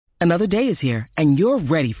Another day is here, and you're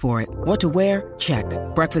ready for it. What to wear? Check.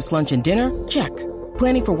 Breakfast, lunch, and dinner? Check.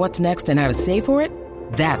 Planning for what's next and how to save for it?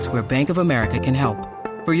 That's where Bank of America can help.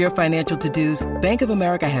 For your financial to-dos, Bank of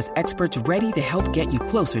America has experts ready to help get you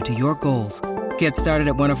closer to your goals. Get started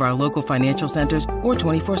at one of our local financial centers or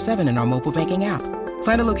 24/7 in our mobile banking app.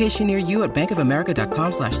 Find a location near you at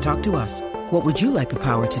bankofamerica.com/talktous. What would you like the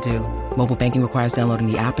power to do? Mobile banking requires downloading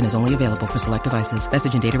the app and is only available for select devices.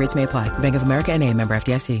 Message and data rates may apply. Bank of America N.A., member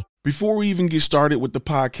FDIC. Before we even get started with the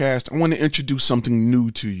podcast, I want to introduce something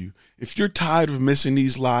new to you. If you're tired of missing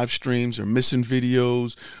these live streams or missing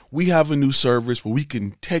videos, we have a new service where we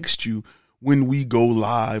can text you when we go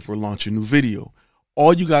live or launch a new video.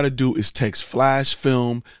 All you got to do is text Flash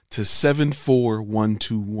Film to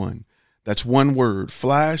 74121. That's one word,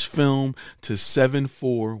 Flash Film to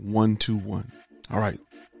 74121. All right,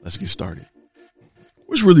 let's get started.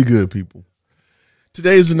 What's really good, people?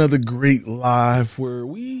 Today is another great live where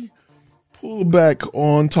we pull back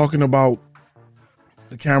on talking about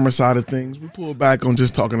the camera side of things. We pull back on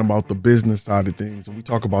just talking about the business side of things, and we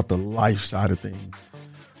talk about the life side of things.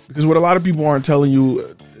 Because what a lot of people aren't telling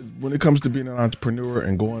you when it comes to being an entrepreneur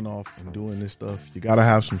and going off and doing this stuff, you got to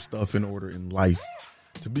have some stuff in order in life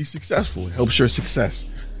to be successful. It helps your success.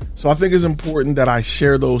 So I think it's important that I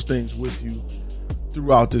share those things with you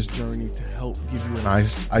throughout this journey to help give you a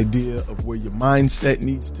nice idea of where your mindset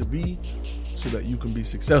needs to be so that you can be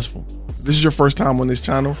successful. If this is your first time on this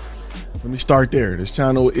channel, let me start there. This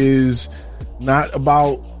channel is not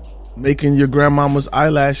about making your grandmama's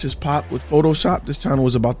eyelashes pop with Photoshop. This channel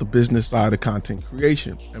is about the business side of content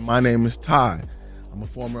creation. And my name is Ty. I'm a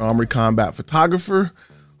former Armory Combat photographer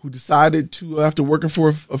who decided to, after working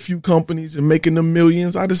for a few companies and making them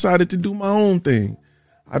millions, I decided to do my own thing.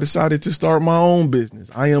 I decided to start my own business.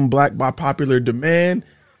 I am Black by popular demand.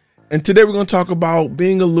 And today we're going to talk about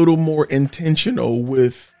being a little more intentional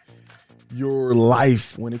with your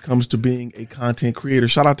life when it comes to being a content creator.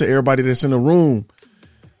 Shout out to everybody that's in the room.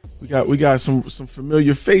 We got some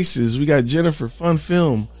familiar faces. We got Jennifer, Fun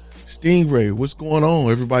Film, Stingray. What's going on?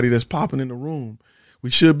 Everybody that's popping in the room. We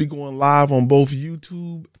should be going live on both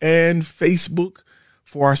YouTube and Facebook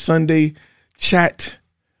for our Sunday chat.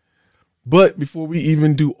 But before we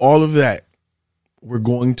even do all of that, we're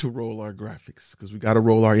going to roll our graphics because we got to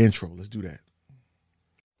roll our intro. Let's do that.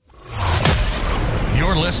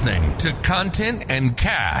 You're listening to Content and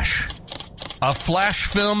Cash, a Flash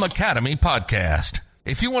Film Academy podcast.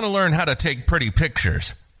 If you want to learn how to take pretty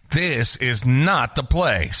pictures, this is not the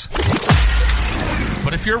place.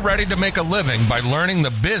 But if you're ready to make a living by learning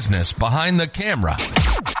the business behind the camera,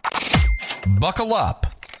 buckle up.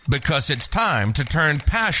 Because it's time to turn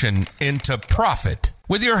passion into profit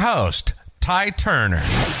with your host, Ty Turner.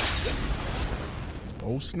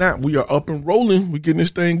 Oh, snap. We are up and rolling. We're getting this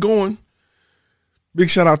thing going. Big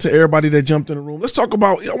shout out to everybody that jumped in the room. Let's talk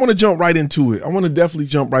about, I want to jump right into it. I want to definitely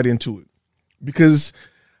jump right into it because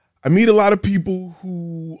I meet a lot of people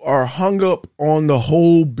who are hung up on the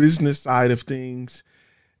whole business side of things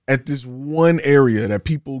at this one area that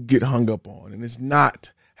people get hung up on. And it's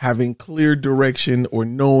not having clear direction or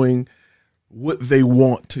knowing what they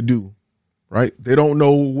want to do, right? They don't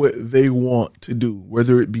know what they want to do,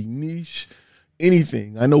 whether it be niche,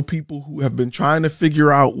 anything. I know people who have been trying to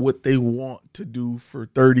figure out what they want to do for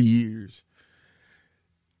 30 years.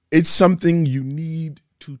 It's something you need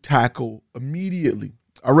to tackle immediately.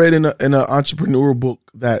 I read in an entrepreneur book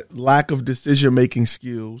that lack of decision-making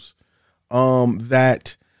skills,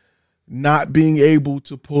 that not being able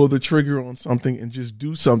to pull the trigger on something and just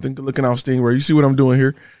do something. Looking out, Stingray, you see what I'm doing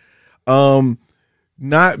here?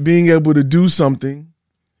 Not being able to do something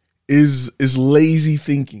is lazy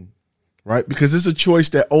thinking, right? Because it's a choice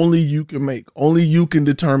that only you can make. Only you can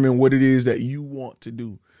determine what it is that you want to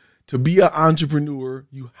do. To be an entrepreneur,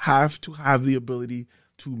 you have to have the ability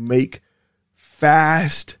to make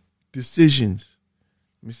fast decisions.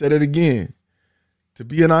 Let me say that again. To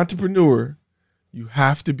be an entrepreneur, you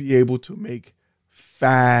have to be able to make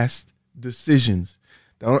fast decisions.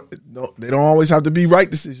 They don't always have to be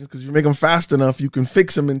right decisions because if you make them fast enough, you can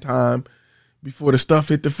fix them in time before the stuff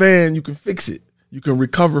hit the fan. You can fix it. You can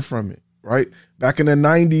recover from it, right? Back in the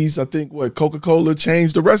 90s, I think Coca-Cola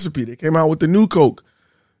changed the recipe. They came out with the new Coke.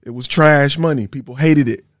 It was trash money. People hated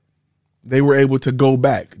it. They were able to go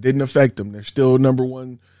back. Didn't affect them. They're still number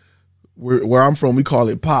one. Where I'm from, we call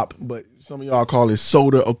it pop, but some of y'all call it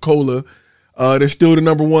soda or cola. They're still the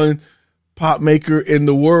number one pop maker in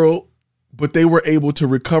the world, but they were able to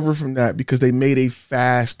recover from that because they made a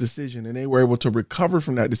fast decision, and they were able to recover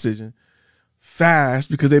from that decision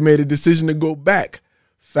fast because they made a decision to go back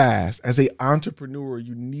fast. As an entrepreneur,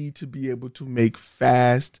 you need to be able to make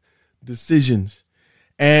fast decisions.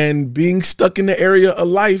 And being stuck in the area of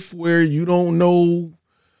life where you don't know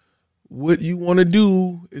what you want to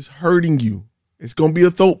do is hurting you. It's going to be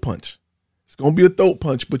a throat punch. It's going to be a throat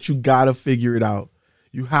punch, but you got to figure it out.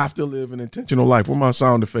 You have to live an intentional life. Where my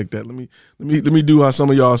sound effect at? Let me do how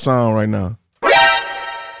some of y'all sound right now.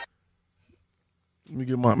 Let me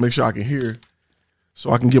make sure I can hear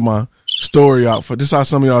so I can get my story out for this how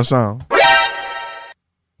some of y'all sound.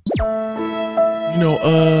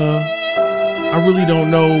 I really don't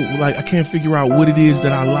know. Like, I can't figure out what it is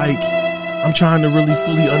that I like. I'm trying to really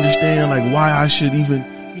fully understand, like, why I should even,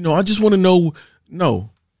 I just want to know.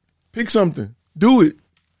 No, pick something. Do it.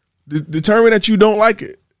 Determine that you don't like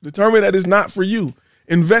it. Determine that it's not for you.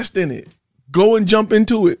 Invest in it. Go and jump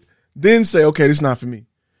into it. Then say, okay, this is not for me.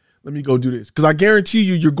 Let me go do this. Because I guarantee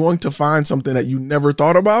you're going to find something that you never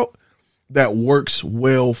thought about that works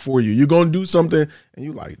well for you. You're going to do something and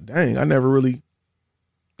you're like, dang, I never really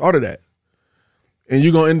thought of that. And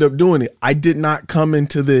you're going to end up doing it. I did not come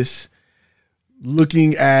into this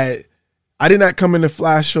I did not come into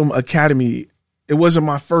Flash Film Academy. It wasn't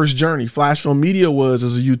my first journey. Flash Film Media was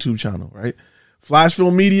as a YouTube channel, right? Flash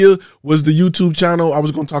Film Media was the YouTube channel. I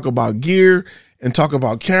was going to talk about gear and talk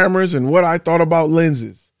about cameras and what I thought about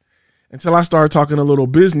lenses until I started talking a little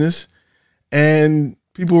business. And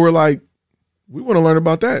people were like, we want to learn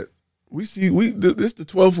about that. This is the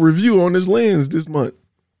 12th review on this lens this month.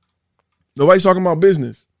 Nobody's talking about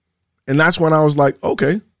business. And that's when I was like,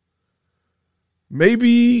 okay,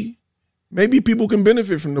 maybe people can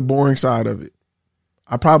benefit from the boring side of it.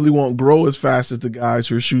 I probably won't grow as fast as the guys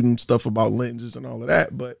who are shooting stuff about lenses and all of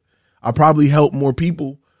that, but I'll probably help more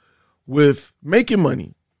people with making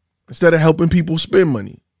money. Instead of helping people spend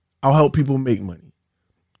money, I'll help people make money.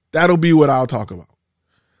 That'll be what I'll talk about.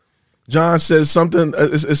 John says something,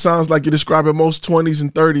 it sounds like you're describing most 20s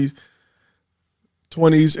and 30s,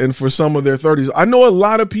 20s and for some of their 30s. I know a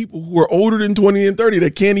lot of people who are older than 20 and 30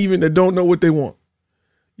 that don't know what they want.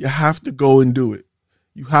 You have to go and do it.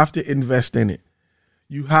 You have to invest in it.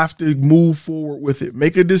 You have to move forward with it.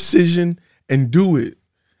 Make a decision and do it.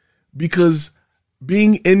 Because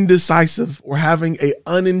being indecisive or having an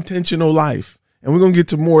unintentional life, and we're going to get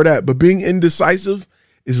to more of that, but being indecisive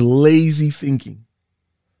is lazy thinking.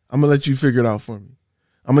 I'm going to let you figure it out for me.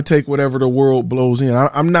 I'm going to take whatever the world blows in.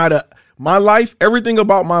 My life, everything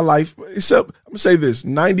about my life, except, I'm going to say this,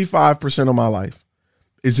 95% of my life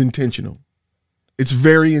is intentional. It's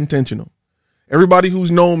very intentional. Everybody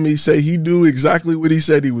who's known me say he do exactly what he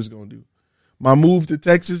said he was going to do. My move to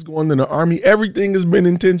Texas, going to the Army, everything has been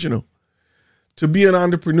intentional. To be an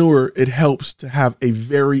entrepreneur, it helps to have a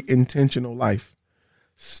very intentional life.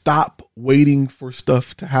 Stop waiting for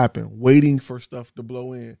stuff to happen, waiting for stuff to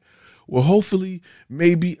blow in. Well, hopefully,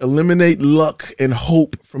 maybe eliminate luck and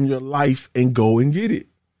hope from your life and go and get it.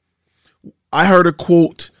 I heard a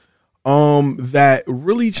quote that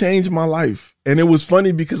really changed my life. And it was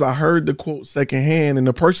funny because I heard the quote secondhand, and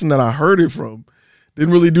the person that I heard it from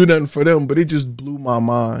didn't really do nothing for them, but it just blew my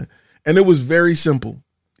mind. And it was very simple.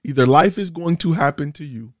 Either life is going to happen to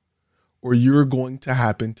you or you're going to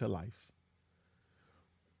happen to life.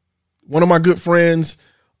 One of my good friends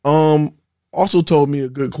also told me a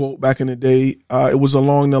good quote back in the day. It was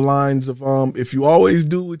along the lines of, if you always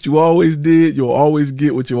do what you always did, you'll always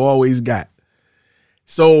get what you always got.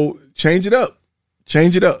 So change it up,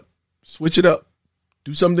 switch it up,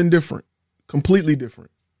 do something different, completely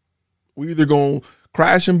different. We either going to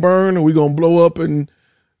crash and burn or we going to blow up and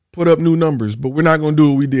put up new numbers, but we're not going to do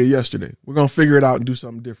what we did yesterday. We're going to figure it out and do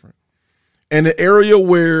something different. And the area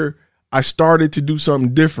where I started to do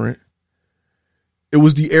something different, it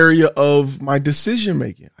was the area of my decision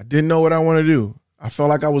making. I didn't know what I want to do. I felt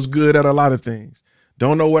like I was good at a lot of things.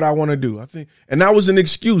 Don't know what I want to do. And that was an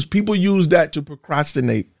excuse. People use that to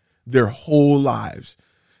procrastinate their whole lives.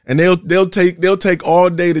 And they'll take all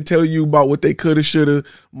day to tell you about what they could have, should have,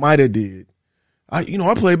 might have did. I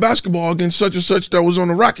played basketball against such and such that was on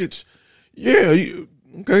the Rockets. Yeah,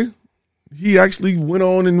 okay. He actually went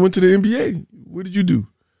on and went to the NBA. What did you do?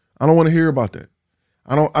 I don't want to hear about that.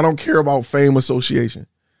 I don't care about fame association,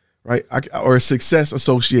 right? Or success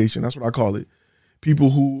association. That's what I call it. People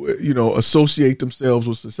who, associate themselves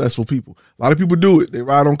with successful people. A lot of people do it. They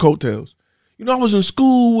ride on coattails. I was in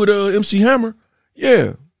school with MC Hammer.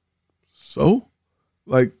 Yeah. So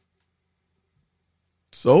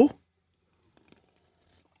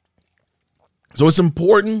it's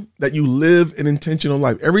important that you live an intentional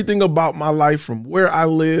life. Everything about my life from where I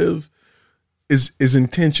live is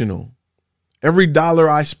intentional. Every dollar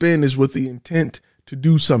I spend is with the intent to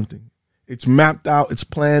do something. It's mapped out. It's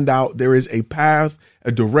planned out. There is a path,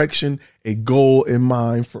 a direction, a goal in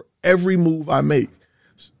mind for every move I make.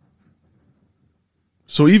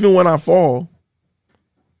 So even when I fall,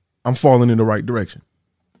 I'm falling in the right direction.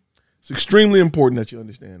 It's extremely important that you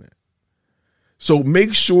understand that. So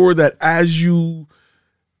make sure that as you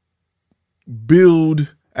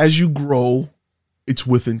build, as you grow, it's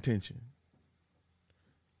with intention.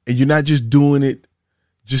 And you're not just doing it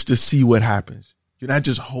just to see what happens. You're not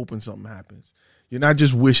just hoping something happens. You're not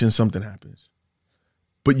just wishing something happens.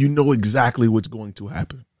 But you know exactly what's going to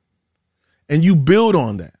happen. And you build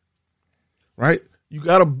on that, right? You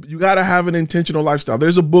gotta have an intentional lifestyle.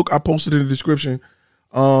 There's a book I posted in the description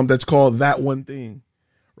that's called That One Thing,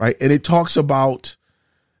 right? And it talks about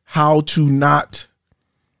how to not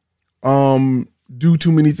do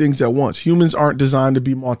too many things at once. Humans aren't designed to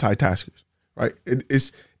be multitaskers, right?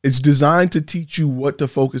 It's designed to teach you what to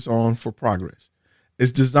focus on for progress.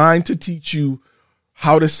 It's designed to teach you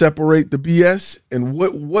how to separate the BS and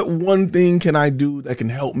what one thing can I do that can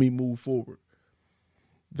help me move forward.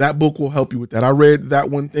 That book will help you with that. I read That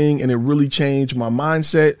One Thing and it really changed my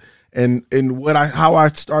mindset and how I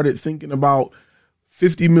started thinking about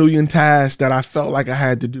 50 million tasks that I felt like I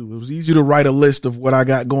had to do. It was easy to write a list of what I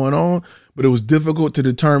got going on, but it was difficult to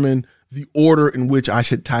determine the order in which I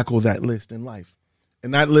should tackle that list in life.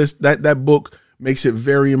 And that list, that book makes it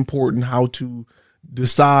very important how to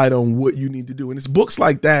decide on what you need to do. And it's books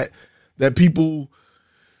like that people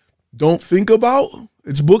don't think about.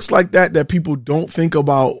 It's books like that people don't think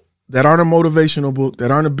about, that aren't a motivational book, that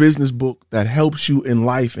aren't a business book, that helps you in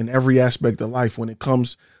life, in every aspect of life when it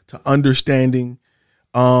comes to understanding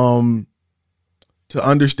what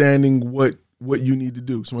you need to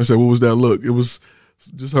do. Somebody said, what was that look? It was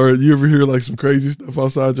just heard. You ever hear like some crazy stuff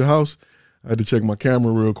outside your house? I had to check my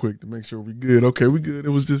camera real quick to make sure we good. Okay, we good. It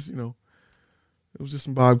was just, it was just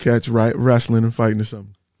some bobcats wrestling and fighting or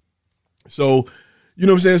something. So, you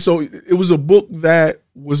know what I'm saying? So it was a book that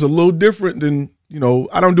was a little different than,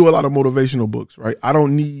 I don't do a lot of motivational books, right? I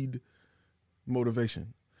don't need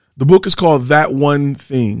motivation. The book is called That One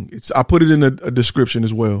Thing. I put it in a description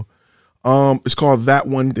as well. It's called That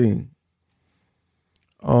One Thing.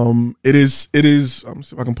 It is, let me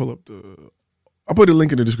see if I can pull up I'll put a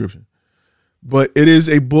link in the description. But it is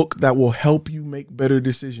a book that will help you make better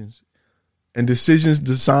decisions and decisions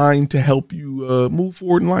designed to help you move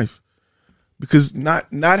forward in life. Because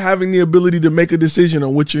not having the ability to make a decision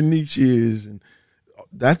on what your niche is, and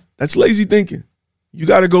that's lazy thinking. You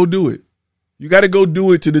got to go do it. You got to go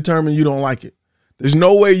do it to determine you don't like it. There's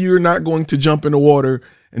no way you're not going to jump in the water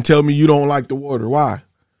and tell me you don't like the water. Why?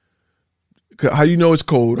 How do you know it's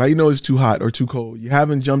cold? How do you know it's too hot or too cold? You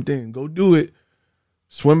haven't jumped in. Go do it.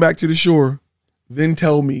 Swim back to the shore. Then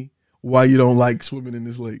tell me why you don't like swimming in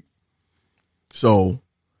this lake. So,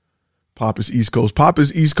 Pop is East Coast. Pop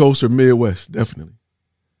is East Coast or Midwest, definitely.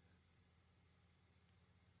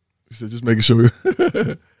 So just making sure.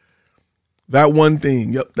 That one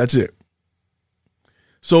thing. Yep, that's it.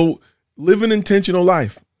 So live an intentional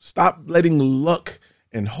life. Stop letting luck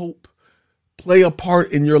and hope play a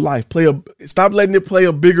part in your life. Stop letting it play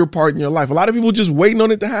a bigger part in your life. A lot of people just waiting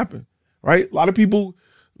on it to happen, right? A lot of people,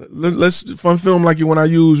 let's fun film like when I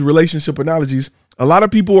use relationship analogies. A lot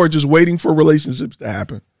of people are just waiting for relationships to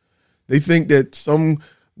happen. They think that some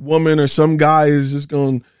woman or some guy is just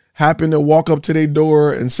going to happen to walk up to their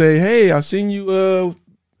door and say, hey, I seen you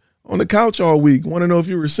on the couch all week. Want to know if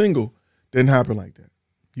you were single. Didn't happen like that.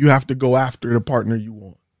 You have to go after the partner you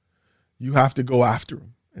want. You have to go after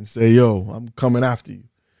him and say, yo, I'm coming after you.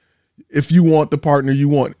 If you want the partner you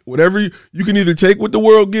want, whatever you can either take what the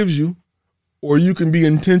world gives you, or you can be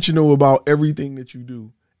intentional about everything that you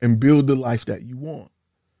do and build the life that you want.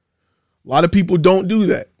 A lot of people don't do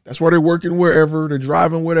that. That's why they're working wherever, they're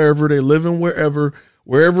driving wherever, they're living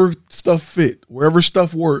wherever stuff fit, wherever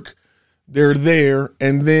stuff work, they're there.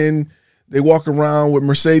 And then they walk around with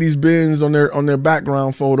Mercedes Benz on their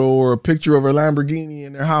background photo or a picture of a Lamborghini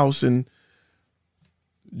in their house and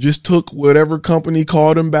just took whatever company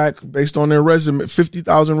called them back based on their resume,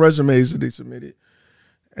 50,000 resumes that they submitted.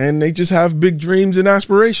 And they just have big dreams and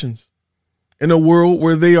aspirations in a world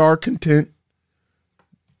where they are content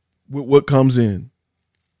with what comes in.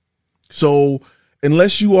 So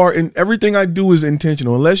unless you are everything I do is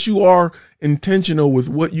intentional, unless you are intentional with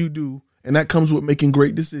what you do, and that comes with making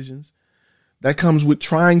great decisions, that comes with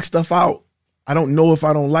trying stuff out. I don't know if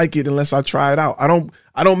I don't like it unless I try it out. I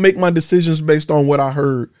don't make my decisions based on what I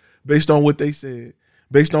heard, based on what they said,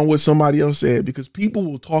 based on what somebody else said, because people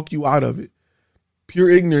will talk you out of it. Pure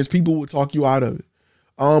ignorance, people will talk you out of it.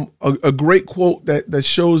 A great quote that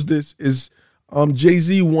shows this is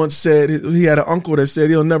Jay-Z once said, he had an uncle that said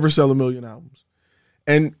he'll never sell 1 million albums.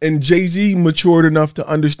 And Jay-Z matured enough to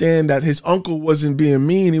understand that his uncle wasn't being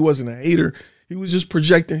mean. He wasn't a hater. He was just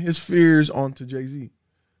projecting his fears onto Jay-Z.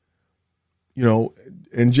 You know,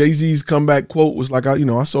 and Jay-Z's comeback quote was like,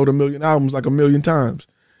 I sold 1 million albums like 1 million times.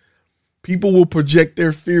 People will project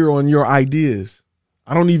their fear on your ideas.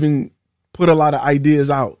 I don't even put a lot of ideas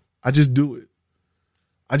out. I just do it.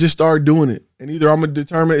 I just start doing it. And either I'm going to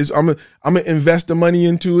determine, I'm going to invest the money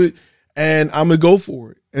into it and I'm going to go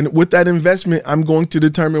for it. And with that investment, I'm going to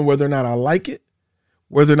determine whether or not I like it,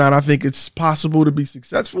 whether or not I think it's possible to be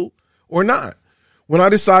successful or not. When I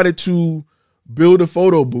decided to build a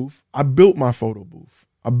photo booth, I built my photo booth.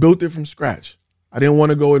 I built it from scratch. I didn't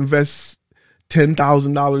want to go invest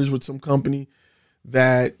 $10,000 with some company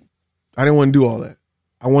that I didn't want to do all that.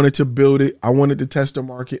 I wanted to build it. I wanted to test the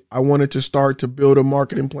market. I wanted to start to build a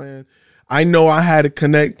marketing plan. I know I had to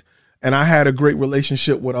connect and I had a great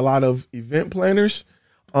relationship with a lot of event planners.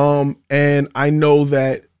 And I know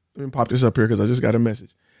that, let me pop this up here because I just got a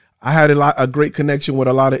message. I had a great connection with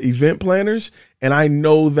a lot of event planners, and I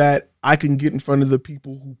know that I can get in front of the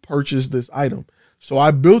people who purchase this item. So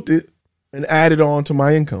I built it and added on to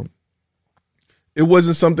my income. It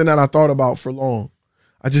wasn't something that I thought about for long.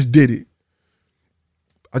 I just did it.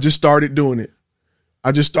 I just started doing it.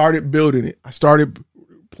 I just started building it. I started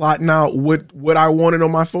plotting out what I wanted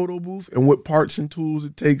on my photo booth and what parts and tools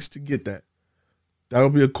it takes to get that.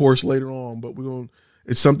 That'll be a course later on, but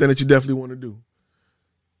it's something that you definitely want to do.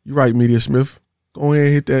 You're right, Media Smith. Go ahead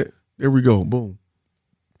and hit that. There we go. Boom.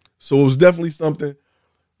 So it was definitely something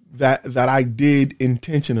that I did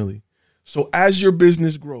intentionally. So as your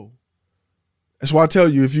business grows, that's why I tell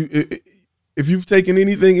you, if you've taken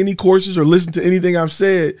anything, any courses or listened to anything I've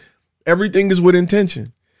said, everything is with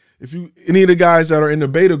intention. Any of the guys that are in the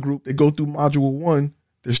beta group, they go through module 1,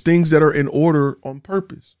 there's things that are in order on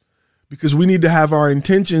purpose because we need to have our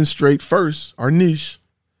intentions straight first, our niche,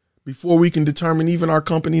 before we can determine even our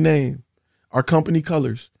company name, our company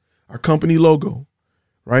colors, our company logo,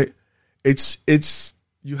 right?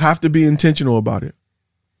 You have to be intentional about it.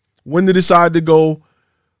 When to decide to go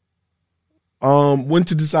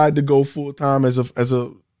full time as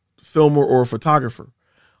a filmer or a photographer.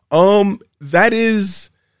 That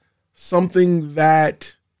is something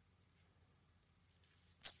that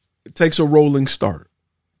it takes a rolling start,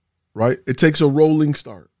 right? It takes a rolling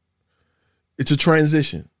start. It's a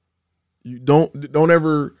transition. You don't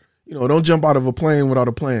ever, don't jump out of a plane without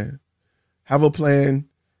a plan. Have a plan.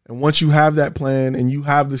 And once you have that plan and you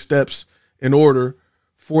have the steps in order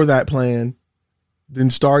for that plan,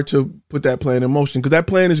 then start to put that plan in motion. Because that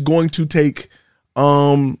plan is going to take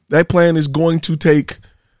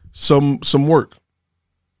some work.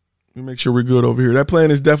 Let me make sure we're good over here. That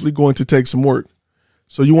plan is definitely going to take some work.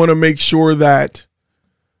 So you want to make sure we're good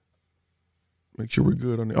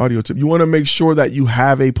on the audio tip. You want to make sure that you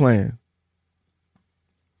have a plan.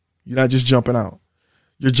 You're not just jumping out.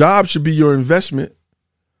 Your job should be your investment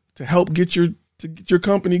to help get your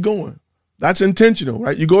company going. That's intentional,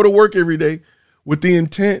 right? You go to work every day with the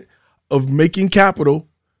intent of making capital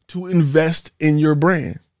to invest in your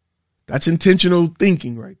brand. That's intentional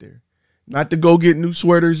thinking right there. Not to go get new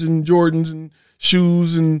sweaters and Jordans and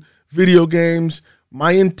shoes and video games.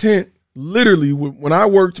 My intent, literally, when I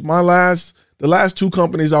worked the last 2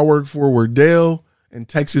 companies I worked for were Dell and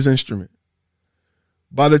Texas Instrument.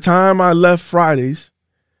 By the time I left Fridays,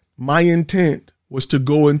 my intent was to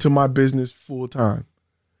go into my business full time.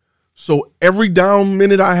 So every down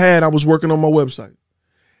minute I had, I was working on my website.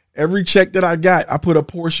 Every check that I got, I put a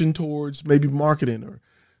portion towards maybe marketing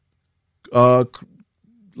or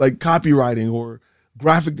like copywriting or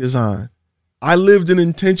graphic design. I lived an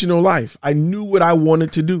intentional life. I knew what I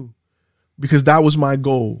wanted to do because that was my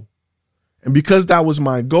goal. And because that was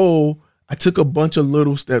my goal, I took a bunch of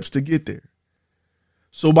little steps to get there.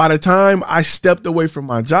 So by the time I stepped away from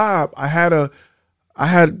my job, I had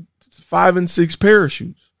 5 and 6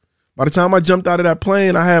 parachutes. By the time I jumped out of that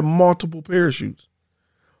plane, I had multiple parachutes.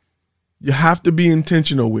 You have to be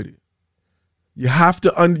intentional with it. You got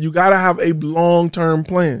to have a long-term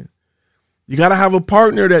plan. You got to have a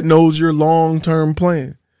partner that knows your long-term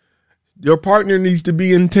plan. Your partner needs to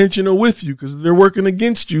be intentional with you because if they're working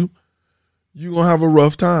against you, you're going to have a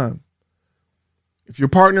rough time. If your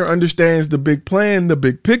partner understands the big plan, the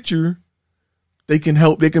big picture, they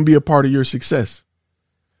can be a part of your success.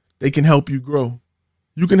 They can help you grow.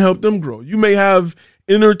 You can help them grow. You may have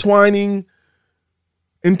intertwining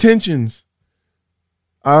intentions.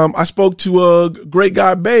 I spoke to a great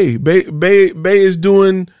guy, Bay. Bay is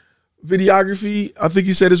doing videography. I think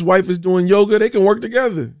he said his wife is doing yoga. They can work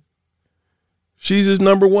together. She's his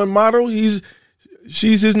number one model.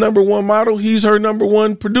 She's his number one model. He's her number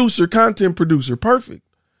one producer, content producer. Perfect.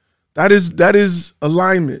 That is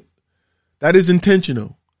alignment. That is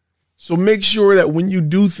intentional. So make sure that when you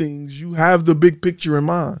do things, you have the big picture in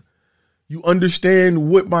mind. You understand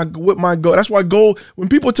what my goal. That's why when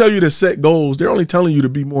people tell you to set goals, they're only telling you to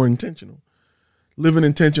be more intentional. Live an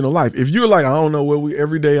intentional life. If you're like, I don't know,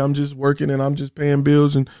 every day I'm just working and I'm just paying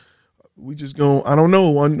bills and we just go, I don't know.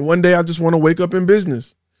 One day I just want to wake up in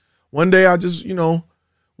business. One day I just,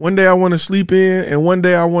 one day I want to sleep in, and one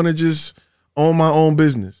day I want to just own my own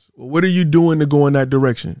business. Well, what are you doing to go in that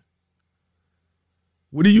direction?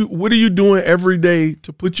 What are you doing every day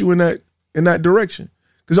to put you in that direction?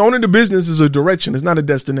 Because owning the business is a direction. It's not a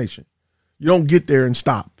destination. You don't get there and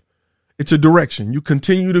stop. It's a direction. You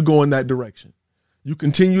continue to go in that direction. You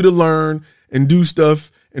continue to learn and do stuff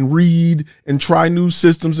and read and try new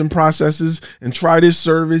systems and processes and try this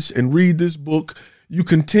service and read this book. You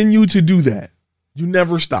continue to do that. You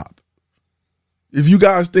never stop. If you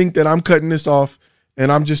guys think that I'm cutting this off and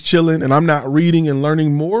I'm just chilling and I'm not reading and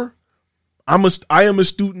learning more, I am a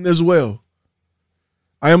student as well.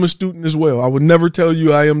 I am a student as well. I would never tell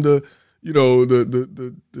you I am the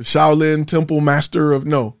Shaolin Temple master of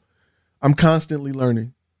no. I'm constantly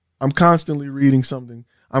learning. I'm constantly reading something.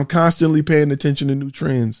 I'm constantly paying attention to new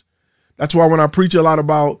trends. That's why when I preach a lot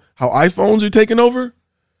about how iPhones are taking over,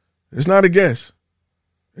 it's not a guess.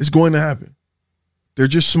 It's going to happen. They're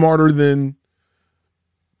just smarter than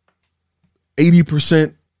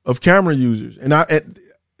 80% of camera users. And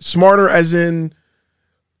smarter as in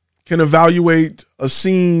can evaluate a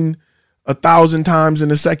scene 1,000 times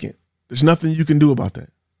in a second. There's nothing you can do about that.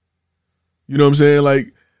 You know what I'm saying?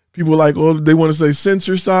 Like, people like, oh, they want to say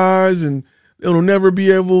sensor size and it'll never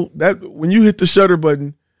be able that when you hit the shutter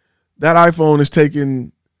button, that iPhone is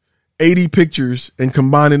taking 80 pictures and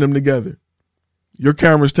combining them together. Your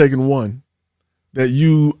camera's taking one that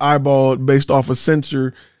you eyeballed based off a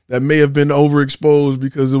sensor that may have been overexposed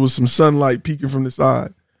because there was some sunlight peeking from the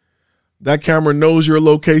side. That camera knows your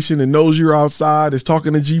location. It knows you're outside. It's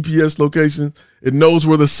talking to GPS location. It knows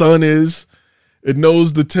where the sun is. It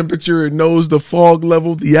knows the temperature. It knows the fog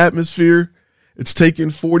level, the atmosphere. It's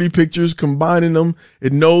taking 40 pictures, combining them.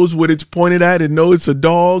 It knows what it's pointed at. It knows it's a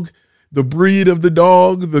dog, the breed of the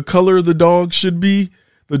dog, the color the dog should be,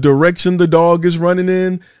 the direction the dog is running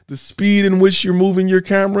in, the speed in which you're moving your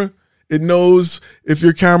camera. It knows if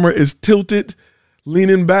your camera is tilted,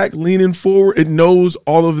 leaning back, leaning forward. It knows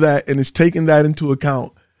all of that, and it's taking that into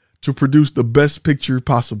account to produce the best picture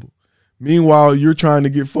possible. Meanwhile, you're trying to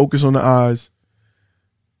get focus on the eyes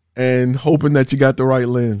and hoping that you got the right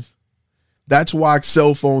lens. That's why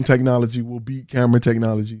cell phone technology will beat camera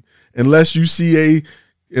technology. Unless you see a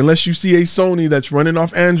Sony that's running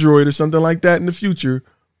off Android or something like that in the future,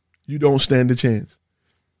 you don't stand a chance.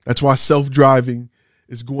 That's why self-driving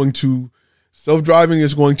is going to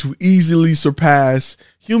easily surpass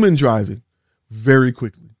human driving very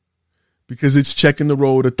quickly because it's checking the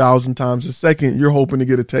road 1,000 times a second. You're hoping to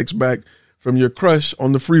get a text back from your crush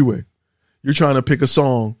on the freeway. You're trying to pick a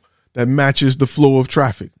song that matches the flow of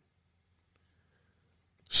traffic.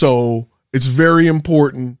 So it's very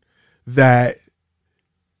important that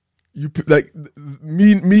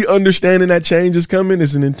me understanding that change is coming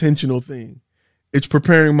is an intentional thing. It's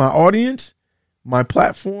preparing my audience, my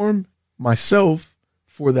platform, myself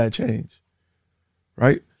for that change,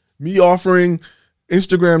 right? Me offering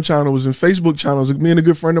Instagram channels and Facebook channels. Me and a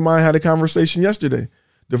good friend of mine had a conversation yesterday.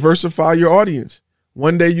 Diversify your audience.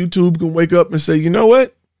 One day YouTube can wake up and say, you know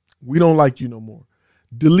what? We don't like you no more.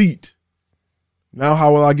 Delete. Now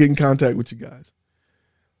how will I get in contact with you guys?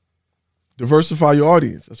 Diversify your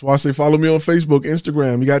audience. That's why I say follow me on Facebook,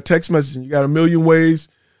 Instagram. You got text messaging. You got a million ways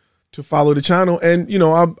to follow the channel. And,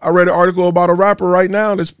 I read an article about a rapper right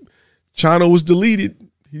now. This channel was deleted.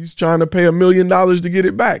 He's trying to pay $1 million to get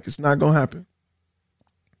it back. It's not going to happen.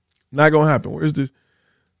 Not going to happen. Where's this?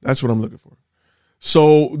 That's what I'm looking for.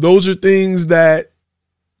 So those are things that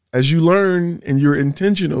as you learn and you're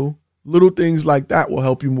intentional, little things like that will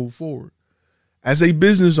help you move forward. As a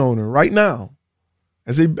business owner right now,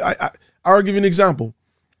 I'll give you an example.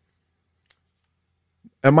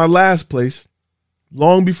 At my last place,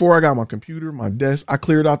 long before I got my computer, my desk, I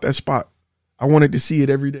cleared out that spot. I wanted to see it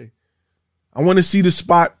every day. I want to see the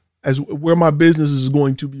spot as where my business is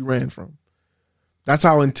going to be ran from. That's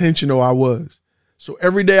how intentional I was. So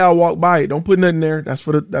every day I walk by it, don't put nothing there. That's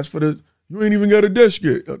for the, you ain't even got a desk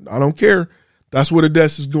yet. I don't care. That's where the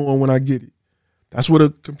desk is going when I get it. That's where the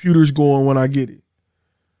computer's going when I get it.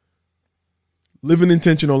 Live an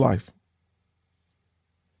intentional life.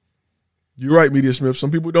 You're right, Media Smith.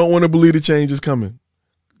 Some people don't want to believe the change is coming.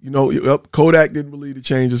 Kodak didn't believe the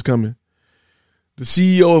change is coming. The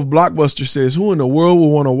CEO of Blockbuster says, who in the world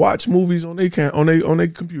will want to watch movies on their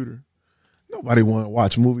computer? Nobody want to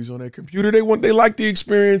watch movies on their computer. They like the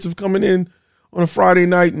experience of coming in on a Friday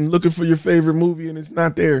night and looking for your favorite movie and it's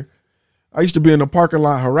not there. I used to be in the parking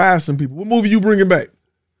lot harassing people. What movie you bringing back?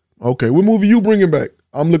 Okay, what movie you bringing back?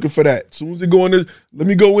 I'm looking for that. As soon as they go in there, let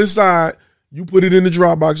me go inside. You put it in the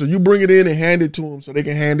Dropbox, or you bring it in and hand it to them so they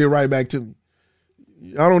can hand it right back to me.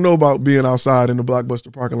 I don't know about being outside in the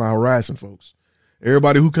Blockbuster parking lot harassing folks.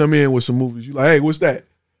 Everybody who come in with some movies, you like, hey, what's that?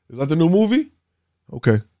 Is that the new movie?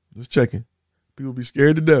 Okay, just checking. People be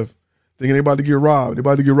scared to death, thinking they about to get robbed. They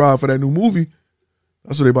about to get robbed for that new movie.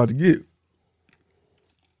 That's what they about to get.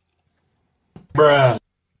 Bruh.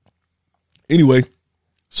 Anyway,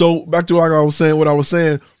 so back to what I was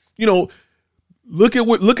saying, you know, look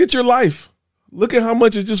at your life. Look at how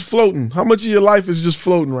much is just floating. How much of your life is just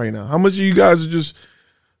floating right now? How much of you guys are just,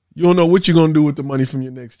 you don't know what you're going to do with the money from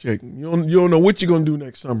your next check. You don't know what you're going to do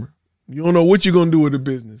next summer. You don't know what you're going to do with the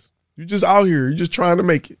business. You're just out here. You're just trying to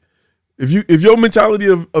make it. If your mentality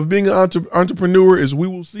of being an entrepreneur is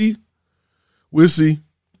we'll see.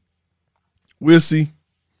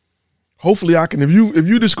 Hopefully I can, if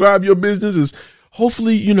you describe your business as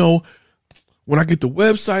hopefully, you know, when I get the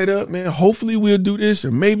website up, man, hopefully we'll do this.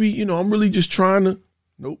 And maybe, you know, I'm really just trying to,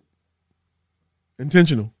 nope.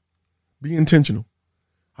 Intentional. Be intentional.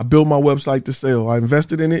 I built my website to sell. I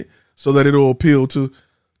invested in it so that it'll appeal to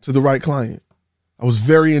the right client. I was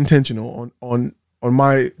very intentional on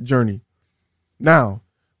my journey. Now,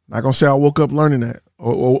 I'm not going to say I woke up learning that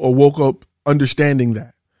or woke up understanding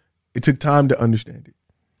that. It took time to understand it.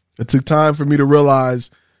 It took time for me to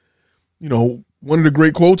realize, you know, one of the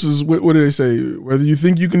great quotes is, what do they say? Whether you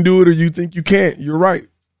think you can do it or you think you can't, you're right.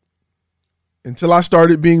 Until I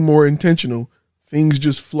started being more intentional, things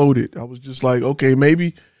just floated. I was just like, okay,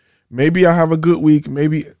 maybe I have a good week.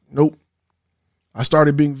 Maybe, nope. I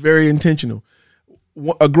started being very intentional.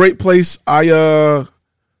 A great place, Fun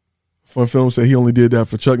Film said he only did that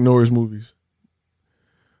for Chuck Norris movies.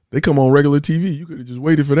 They come on regular TV. You could have just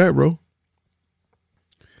waited for that, bro.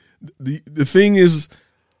 The thing is,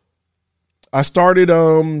 I started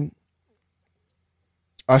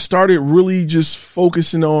really just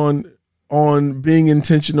focusing on being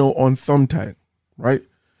intentional on Thumbtack, right?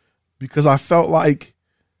 Because I felt like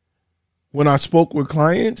when I spoke with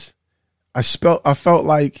clients, I felt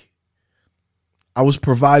like I was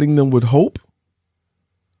providing them with hope.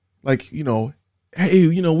 Like, you know, hey,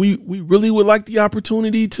 you know, we really would like the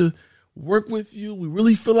opportunity to work with you. We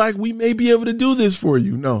really feel like we may be able to do this for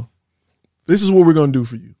you. No, this is what we're going to do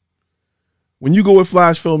for you. When you go with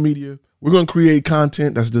Flash Film Media, we're going to create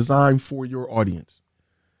content that's designed for your audience.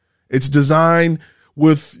 It's designed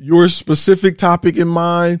with your specific topic in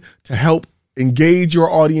mind to help engage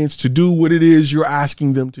your audience to do what it is you're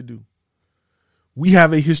asking them to do. We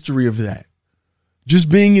have a history of that. Just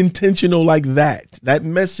being intentional like that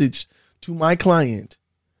message to my client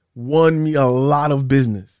won me a lot of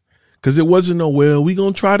business. Because it wasn't we're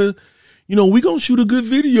going to try to, you know, we're going to shoot a good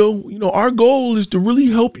video. You know, our goal is to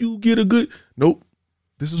really help you get a good, nope.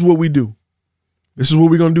 This is what we do. This is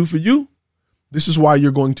what we're going to do for you. This is why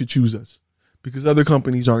you're going to choose us, because other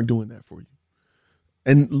companies aren't doing that for you.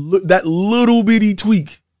 And that little bitty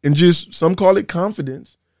tweak, and just some call it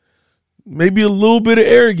confidence, maybe a little bit of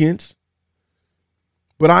arrogance,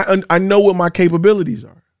 but I know what my capabilities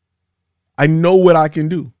are. I know what I can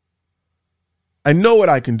do.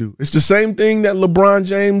 It's the same thing that LeBron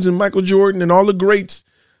James and Michael Jordan and all the greats,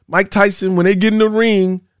 Mike Tyson, when they get in the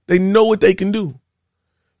ring, they know what they can do.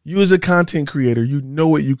 You as a content creator, you know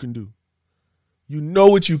what you can do. You know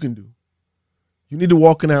what you can do. You need to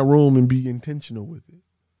walk in that room and be intentional with it.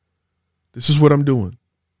 This is what I'm doing,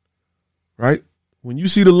 right? When you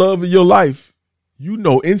see the love of your life, you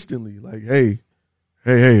know instantly, like, hey,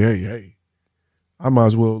 I might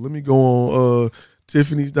as well. Let me go on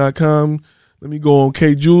Tiffany's.com. Let me go on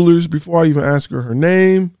K Jewelers before I even ask her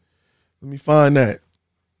name. Let me find that.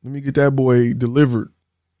 Let me get that boy delivered.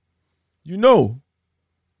 You know,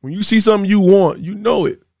 when you see something you want, you know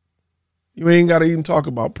it. You ain't got to even talk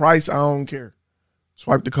about price. I don't care.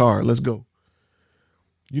 Swipe the card. Let's go.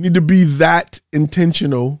 You need to be that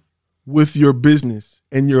intentional with your business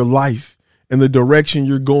and your life and the direction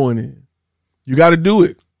you're going in. You got to do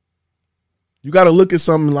it. You got to look at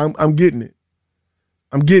something like, I'm getting it.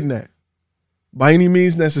 I'm getting that. By any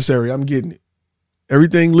means necessary, I'm getting it.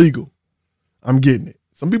 Everything legal, I'm getting it.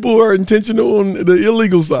 Some people are intentional on the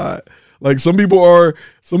illegal side. Like some people are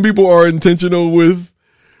intentional with,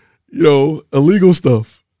 you know, illegal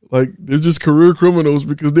stuff. Like they're just career criminals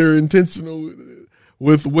because they're intentional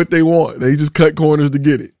with what they want. They just cut corners to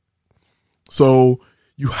get it. So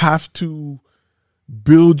you have to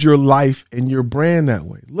build your life and your brand that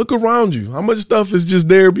way. Look around you. How much stuff is just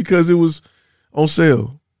there because it was on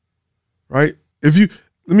sale, right? Let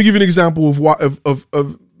me give you an example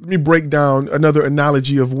of me break down another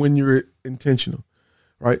analogy of when you're intentional,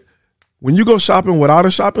 right? When you go shopping without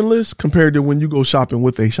a shopping list compared to when you go shopping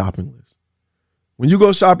with a shopping list. When you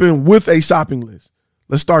go shopping with a shopping list,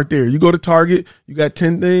 let's start there. You go to Target, you got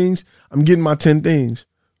 10 things. I'm getting my 10 things.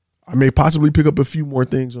 I may possibly pick up a few more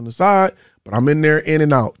things on the side, but I'm in there, in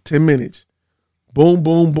and out, 10 minutes. Boom,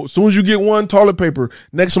 boom, boom. As soon as you get one, toilet paper.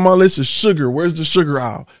 Next on my list is sugar. Where's the sugar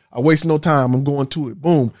aisle? I waste no time. I'm going to it.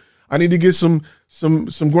 Boom. I need to get some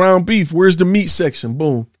ground beef. Where's the meat section?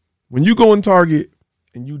 Boom. When you go in Target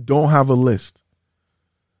and you don't have a list,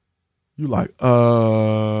 you like,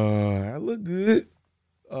 that look good.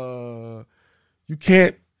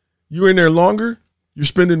 You're in there longer. You're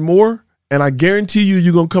spending more. And I guarantee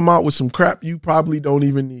you're going to come out with some crap you probably don't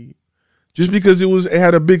even need. Just because it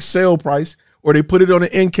had a big sale price, or they put it on an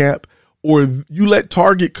end cap, or you let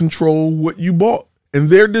Target control what you bought. And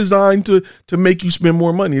they're designed to make you spend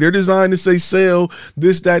more money. They're designed to say sale,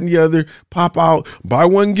 this, that, and the other, pop out, buy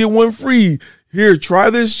one, get one free. Here, try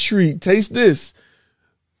this treat, taste this.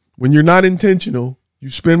 When you're not intentional, you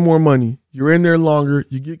spend more money. You're in there longer.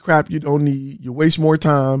 You get crap you don't need. You waste more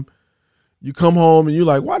time. You come home and you're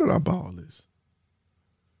like, why did I buy all this?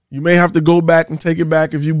 You may have to go back and take it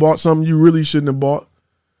back if you bought something you really shouldn't have bought.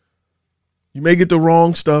 You may get the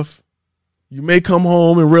wrong stuff. You may come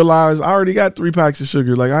home and realize I already got 3 packs of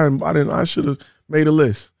sugar. Like I should have made a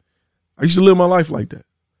list. I used to live my life like that.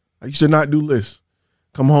 I used to not do lists.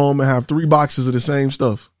 Come home and have 3 boxes of the same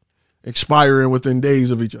stuff, expiring within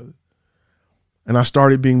days of each other. And I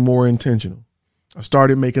started being more intentional. I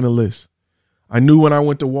started making a list. I knew when I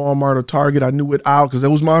went to Walmart or Target, I knew what aisle, because I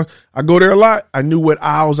go there a lot. I knew what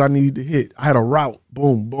aisles I needed to hit. I had a route.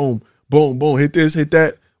 Boom, boom, boom, boom. Hit this, hit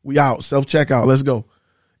that. We out. Self-checkout. Let's go.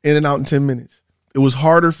 In and out in 10 minutes. It was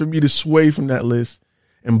harder for me to sway from that list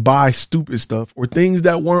and buy stupid stuff or things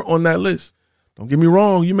that weren't on that list. Don't get me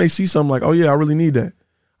wrong. You may see something like, oh, yeah, I really need that.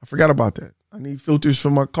 I forgot about that. I need filters for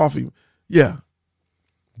my coffee. Yeah.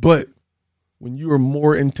 But when you are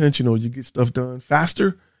more intentional, you get stuff done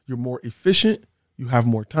faster. You're more efficient. You have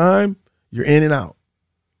more time. You're in and out.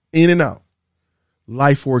 In and out.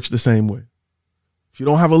 Life works the same way. If you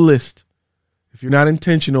don't have a list, if you're not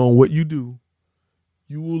intentional on what you do,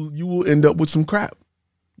 you will end up with some crap.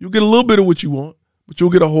 You'll get a little bit of what you want, but you'll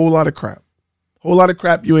get a whole lot of crap. Whole lot of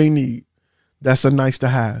crap you ain't need. That's a nice to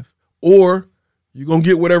have. Or you're going to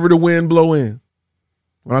get whatever the wind blow in.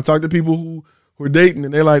 When I talk to people who are dating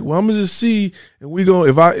and they're like, well, I'm going to just see, and we going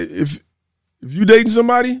if you dating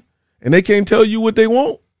somebody and they can't tell you what they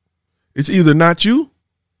want, it's either not you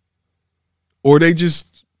or they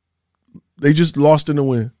just lost in the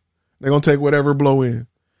wind. They're going to take whatever blow in.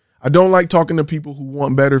 I don't like talking to people who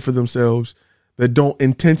want better for themselves that don't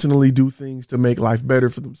intentionally do things to make life better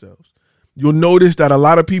for themselves. You'll notice that a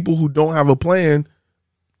lot of people who don't have a plan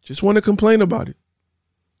just want to complain about it.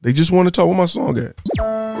 They just want to talk. Where my song at?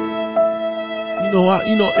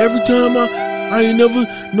 Every time I ain't never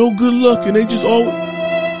no good luck, and they just always.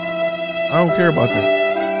 I don't care about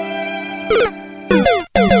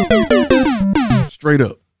that. Straight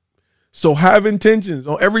up. So have intentions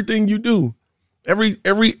on everything you do.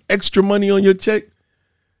 Every extra money on your check,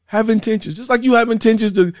 have intentions. Just like you have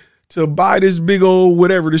intentions to buy this big old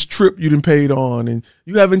whatever, this trip you done paid on, and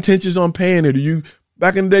you have intentions on paying it, or you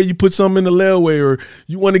back in the day you put something in the layaway, or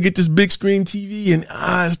you want to get this big screen TV and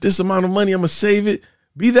it's this amount of money, I'm gonna save it.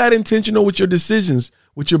 Be that intentional with your decisions,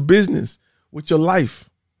 with your business, with your life.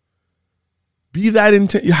 Be that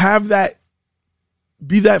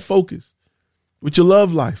be that focus with your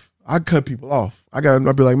love life. I cut people off. I'd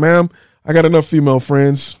be like, ma'am, I got enough female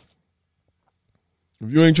friends.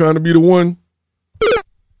 If you ain't trying to be the one,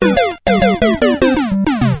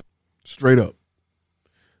 straight up.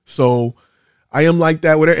 So I am like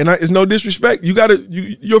that with it. And it's no disrespect.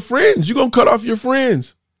 Your friends, you're going to cut off your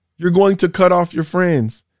friends. You're going to cut off your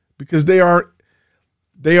friends because they aren't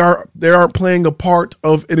playing a part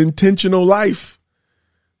of an intentional life.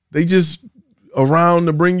 They just around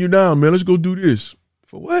to bring you down. Man, let's go do this.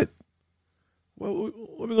 For what? What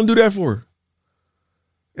are we going to do that for?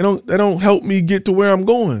 They don't help me get to where I'm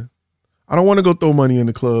going. I don't want to go throw money in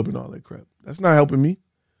the club and all that crap. That's not helping me.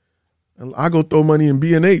 And I go throw money in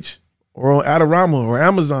B&H or on Adorama or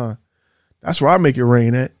Amazon. That's where I make it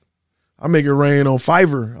rain at. I make it rain on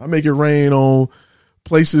Fiverr. I make it rain on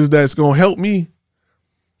places that's going to help me.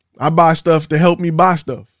 I buy stuff to help me buy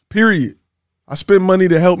stuff, period. I spend money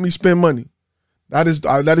to help me spend money. That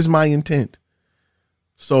is my intent.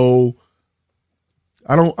 So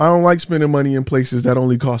I don't like spending money in places that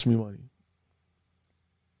only cost me money.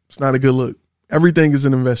 It's not a good look. Everything is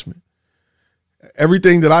an investment.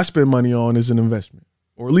 Everything that I spend money on is an investment,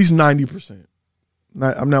 or at least 90%.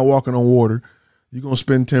 I'm not walking on water. You're going to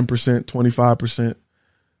spend 10%,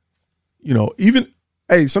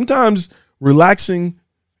 25%. Sometimes relaxing,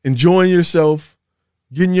 enjoying yourself,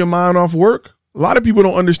 getting your mind off work. A lot of people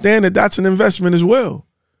don't understand that that's an investment as well.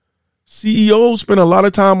 CEOs spend a lot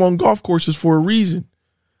of time on golf courses for a reason,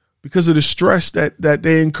 because of the stress that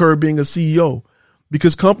they incur being a CEO.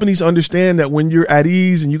 Because companies understand that when you're at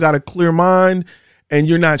ease and you got a clear mind and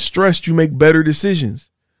you're not stressed, you make better decisions.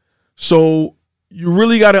 So you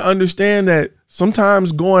really got to understand that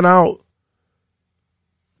sometimes going out,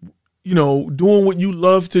 doing what you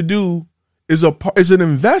love to do is an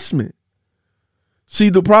investment. See,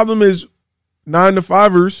 the problem is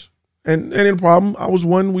 9-to-5ers, and ain't a problem. I was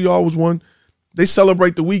one. We all was one. They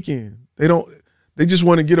celebrate the weekend. They just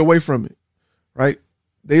want to get away from it, right?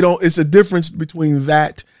 It's a difference between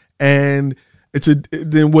that and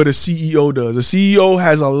than what a CEO does. A CEO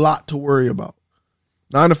has a lot to worry about.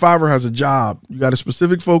 9-to-5er has a job. You got a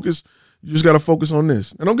specific focus. You just got to focus on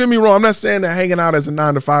this. And don't get me wrong. I'm not saying that hanging out as a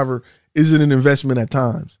 9-to-5er isn't an investment at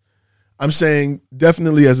times. I'm saying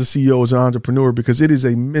definitely as a CEO, as an entrepreneur, because it is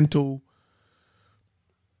a mental,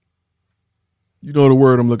 you know the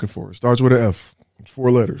word I'm looking for. It starts with an F. It's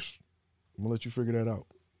 4 letters. I'm going to let you figure that out.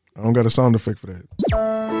 I don't got a sound effect for that. No,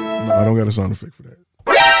 I don't got a sound effect for that.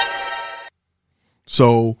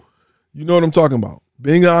 So, you know what I'm talking about.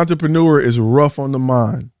 Being an entrepreneur is rough on the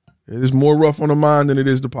mind. It is more rough on the mind than it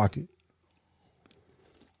is the pocket.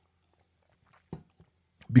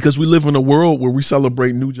 Because we live in a world where we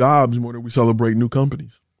celebrate new jobs more than we celebrate new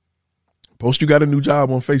companies. Post you got a new job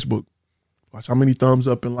on Facebook. Watch how many thumbs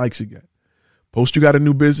up and likes you get. Post you got a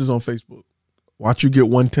new business on Facebook. Watch you get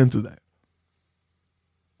 1/10 of that.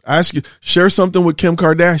 Share something with Kim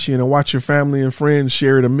Kardashian and watch your family and friends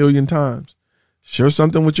share it 1,000,000 times. Share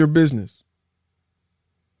something with your business.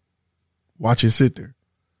 Watch it sit there.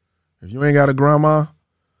 If you ain't got a grandma,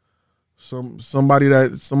 somebody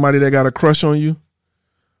that got a crush on you,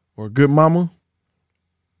 or a good mama,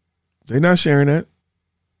 they not sharing that.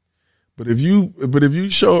 But if you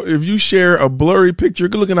share a blurry picture,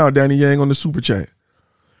 good looking out, Danny Yang on the super chat.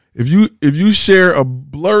 If you share a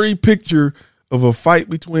blurry picture of a fight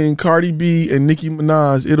between Cardi B and Nicki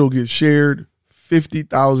Minaj, it'll get shared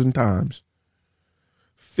 50,000 times.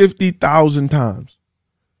 50,000 times.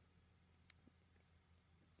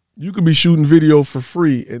 You could be shooting video for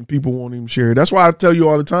free and people won't even share it. That's why I tell you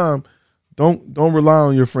all the time, don't rely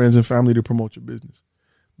on your friends and family to promote your business.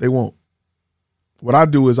 They won't. What I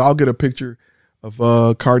do is I'll get a picture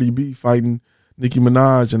of Cardi B fighting Nicki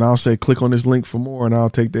Minaj and I'll say, click on this link for more, and I'll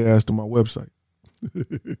take their ass to my website.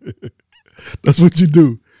 That's what you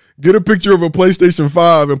do. Get a picture of a PlayStation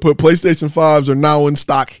 5 and put PlayStation 5s are now in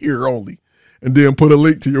stock here only. And then put a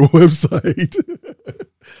link to your website.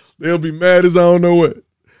 They'll be mad as I don't know what.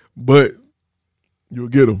 But you'll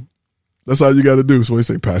get them. That's all you got to do. So they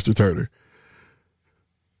say, Pastor Turner.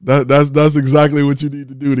 That's exactly what you need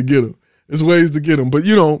to do to get them. There's ways to get them. But,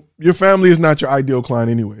 your family is not your ideal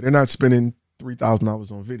client anyway. They're not spending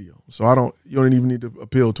 $3,000 on video. So you don't even need to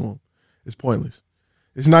appeal to them. It's pointless.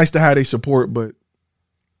 It's nice to have their support, but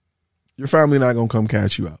your family not going to come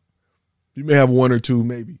cash you out. You may have 1 or 2,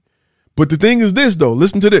 maybe. But the thing is this, though.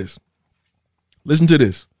 Listen to this. Listen to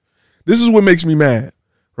this. This is what makes me mad,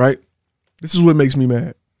 right? This is what makes me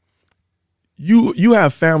mad. You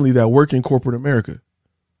have family that work in corporate America,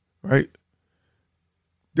 right?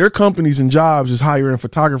 Their companies and jobs is hiring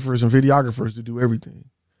photographers and videographers to do everything.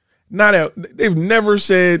 They've never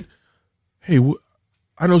said, hey,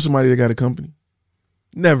 I know somebody that got a company.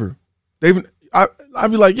 Never.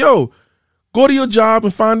 I'd be like, yo, go to your job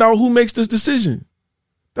and find out who makes this decision.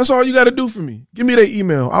 That's all you got to do for me. Give me their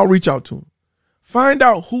email. I'll reach out to them. Find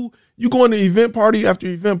out who you go into event party after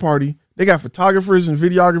event party. They got photographers and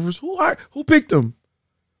videographers. Who picked them?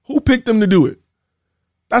 Who picked them to do it?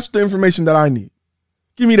 That's the information that I need.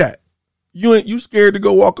 Give me that. You scared to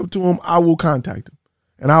go walk up to them? I will contact them,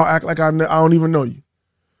 and I'll act like I don't even know you.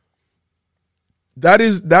 That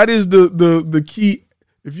is the key.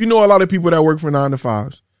 If you know a lot of people that work for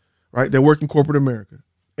 9-to-5s, right? They work in corporate America,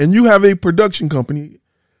 and you have a production company.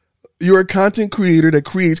 You're a content creator that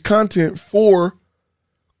creates content for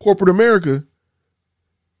corporate America.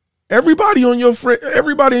 Everybody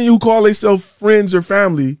who call themselves friends or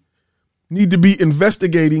family need to be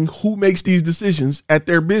investigating who makes these decisions at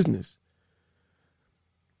their business.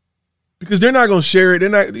 Because they're not going to share it. They're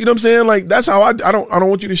not, you know what I'm saying? Like, that's how I don't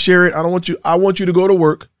want you to share it. I want you to go to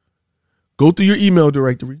work, go through your email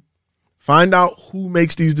directory, find out who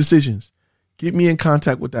makes these decisions. Get me in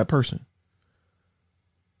contact with that person.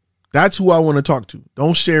 That's who I want to talk to.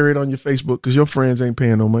 Don't share it on your Facebook because your friends ain't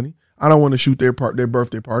paying no money. I don't want to shoot their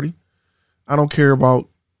birthday party. I don't care about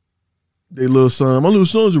their little son. My little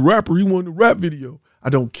son's a rapper. He wanted a rap video. I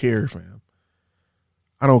don't care, fam.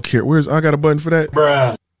 I don't care. I got a button for that?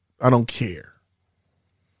 Bruh. I don't care.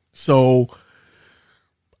 So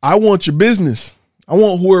I want your business. I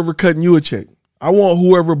want whoever cutting you a check. I want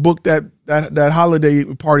whoever booked that holiday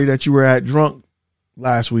party that you were at drunk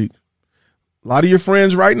last week. A lot of your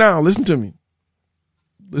friends right now, listen to me.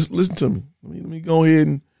 Listen to me. Let me go ahead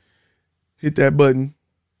and hit that button.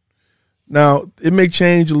 Now, it may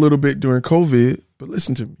change a little bit during COVID, but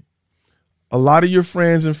listen to me. A lot of your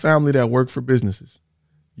friends and family that work for businesses,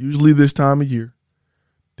 usually this time of year,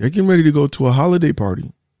 they're getting ready to go to a holiday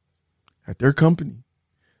party at their company.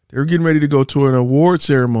 They're getting ready to go to an award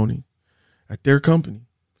ceremony at their company.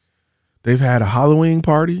 They've had a Halloween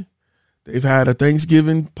party. They've had a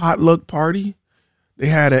Thanksgiving potluck party. They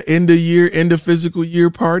had an end of physical year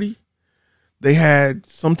party. They had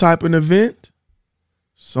some type of event.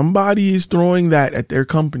 Somebody is throwing that at their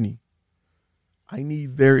company. I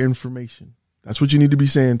need their information. That's what you need to be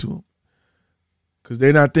saying to them. Because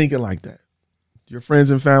they're not thinking like that. Your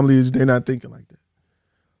friends and family, they're not thinking like that.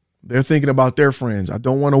 They're thinking about their friends. I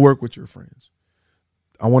don't want to work with your friends.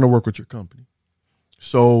 I want to work with your company.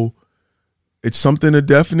 So it's something to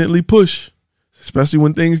definitely push, especially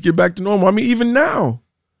when things get back to normal. I mean, even now,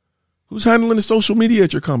 who's handling the social media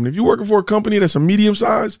at your company? If you're working for a company that's a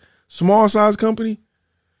medium-sized, small-sized company,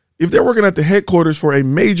 if they're working at the headquarters for a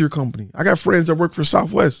major company, I got friends that work for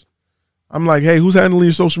Southwest. I'm like, hey, who's handling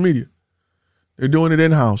your social media? They're doing it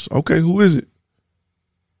in-house. Okay, who is it?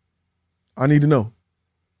 I need to know.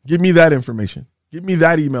 Give me that information. Give me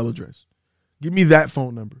that email address. Give me that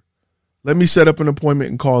phone number. Let me set up an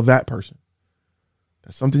appointment and call that person.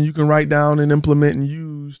 That's something you can write down and implement and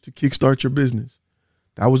use to kickstart your business.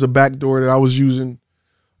 That was a backdoor that I was using.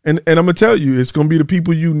 And I'm going to tell you, it's going to be the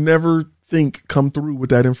people you never think come through with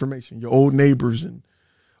that information. Your old neighbors and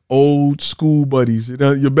old school buddies.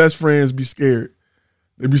 Your best friends be scared.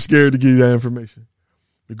 They be scared to give you that information.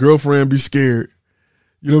 Your girlfriend be scared.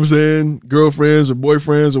 You know what I'm saying? Girlfriends or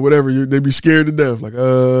boyfriends or whatever, they be scared to death. Like, I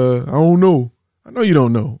don't know. I know you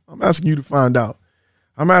don't know. I'm asking you to find out.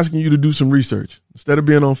 I'm asking you to do some research. Instead of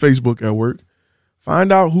being on Facebook at work,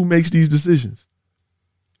 find out who makes these decisions.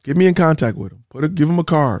 Get me in contact with them. Give them a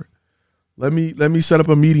card. Let me set up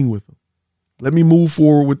a meeting with them. Let me move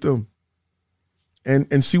forward with them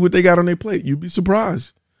and see what they got on their plate. You'd be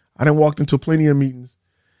surprised. I done walked into plenty of meetings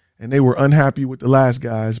and they were unhappy with the last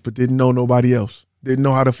guys, but didn't know nobody else. Didn't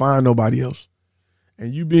know how to find nobody else.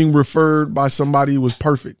 And you being referred by somebody who was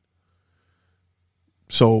perfect.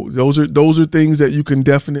 So those are things that you can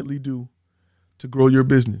definitely do to grow your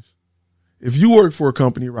business. If you work for a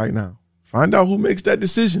company right now, find out who makes that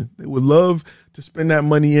decision. They would love to spend that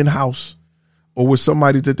money in-house or with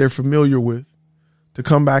somebody that they're familiar with to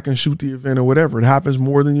come back and shoot the event or whatever. It happens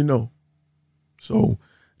more than you know. So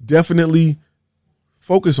definitely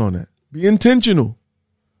focus on that. Be intentional.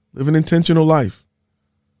 Live an intentional life.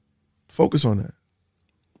 Focus on that.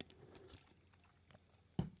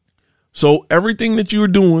 So everything that you're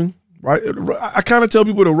doing, right? I kind of tell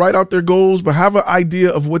people to write out their goals, but have an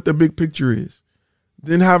idea of what the big picture is.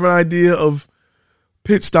 Then have an idea of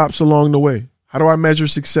pit stops along the way. How do I measure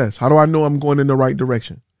success? How do I know I'm going in the right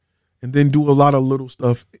direction? And then do a lot of little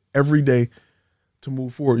stuff every day to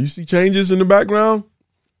move forward. You see changes in the background?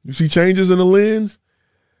 You see changes in the lens?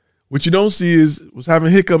 What you don't see was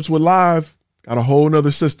having hiccups with live. Got a whole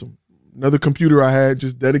nother system. Another computer I had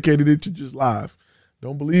just dedicated it to just live.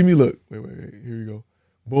 Don't believe me? Look. Wait. Here you go.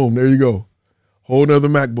 Boom. There you go. Whole nother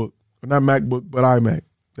MacBook. Not MacBook, but iMac.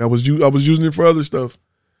 I was using it for other stuff.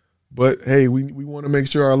 But, hey, we want to make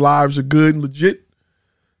sure our lives are good and legit.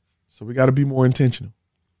 So we got to be more intentional.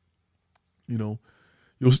 You know,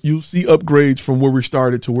 you'll see upgrades from where we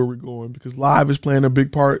started to where we're going because live is playing a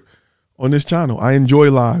big part on this channel. I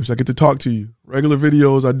enjoy lives. I get to talk to you. Regular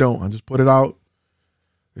videos, I don't. I just put it out.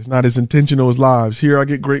 It's not as intentional as lives. Here I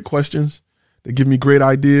get great questions. They give me great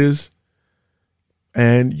ideas.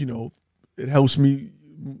 And, you know, it helps me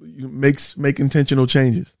make intentional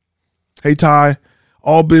changes. Hey, Ty,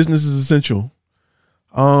 all business is essential.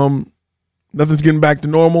 Nothing's getting back to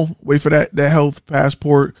normal. Wait for that health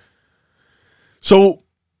passport. So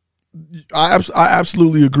I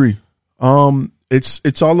absolutely agree.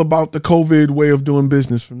 It's all about the COVID way of doing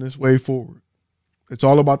business from this way forward. It's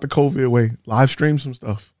all about the COVID way. Live stream some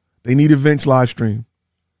stuff. They need events live stream.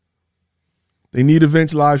 I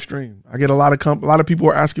get a lot of people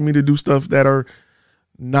are asking me to do stuff that are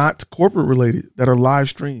not corporate related, that are live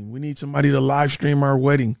stream. We need somebody to live stream our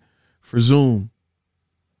wedding for Zoom.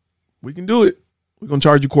 We can do it. We're going to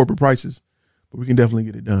charge you corporate prices, but we can definitely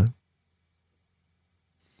get it done.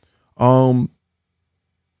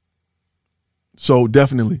 So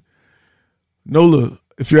definitely. Nola,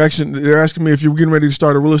 if they're asking me if you're getting ready to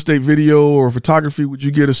start a real estate video or photography, would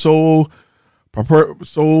you get a what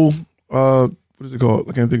is it called?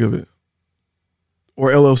 I can't think of it. Or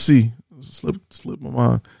LLC. Slip my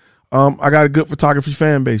mind. I got a good photography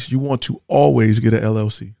fan base. You want to always get an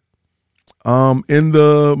LLC. In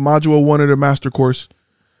the module 1 of the master course,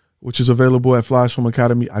 which is available at Flash Film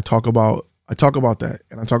Academy, I talk about that,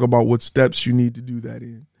 and I talk about what steps you need to do that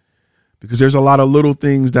in, because there's a lot of little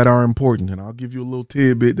things that are important, and I'll give you a little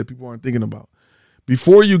tidbit that people aren't thinking about.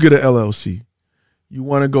 Before you get an LLC, you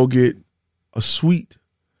want to go get a suite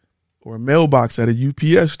or a mailbox at a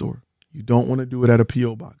UPS store. You don't want to do it at a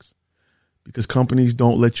PO box, because companies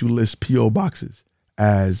don't let you list PO boxes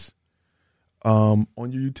as on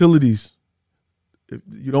your utilities.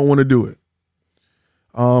 You don't want to do it.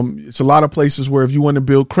 It's a lot of places where if you want to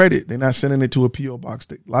build credit, they're not sending it to a PO box.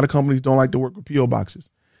 A lot of companies don't like to work with PO boxes,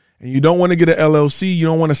 and you don't want to get an LLC. You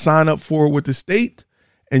don't want to sign up for it with the state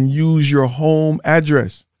and use your home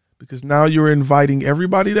address, because now you're inviting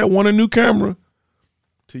everybody that want a new camera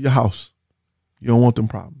to your house. You don't want them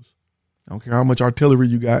problems. I don't care how much artillery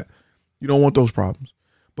you got. You don't want those problems.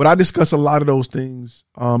 But I discuss a lot of those things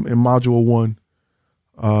in module 1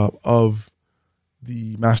 of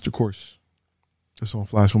the master course. It's on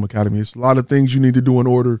Flash Film Academy. It's a lot of things you need to do in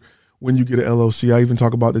order when you get an LLC. I even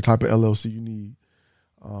talk about the type of LLC you need.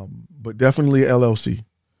 But definitely an LLC.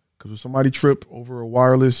 Because if somebody trip over a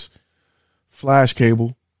wireless flash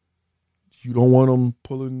cable, you don't want them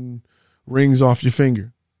pulling rings off your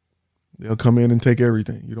finger. They'll come in and take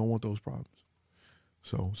everything. You don't want those problems.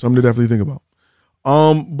 So something to definitely think about.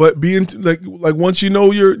 But being like once you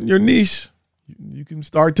know your niche, you can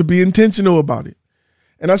start to be intentional about it.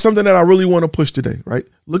 And that's something that I really want to push today, right?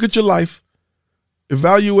 Look at your life,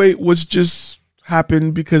 evaluate what's just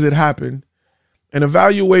happened because it happened, and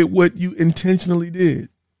evaluate what you intentionally did.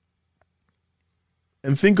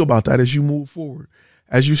 And think about that as you move forward,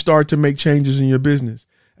 as you start to make changes in your business,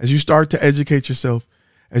 as you start to educate yourself,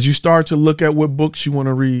 as you start to look at what books you want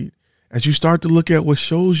to read, as you start to look at what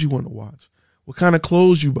shows you want to watch, what kind of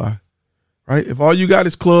clothes you buy, right? If all you got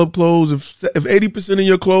is club clothes, if 80% of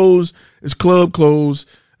your clothes is club clothes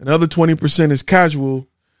and the other 20% is casual,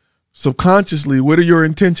 subconsciously, what are your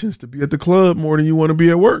intentions? To be at the club more than you want to be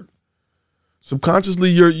at work.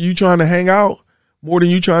 Subconsciously, you trying to hang out more than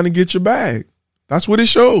you trying to get your bag. That's what it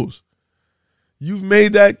shows. You've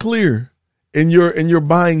made that clear in your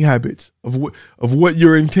buying habits of what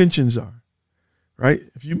your intentions are, right?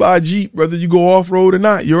 If you buy a Jeep, whether you go off-road or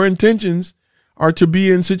not, your intentions are to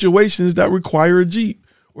be in situations that require a Jeep,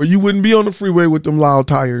 or you wouldn't be on the freeway with them loud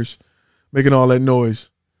tires making all that noise.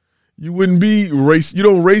 You wouldn't be you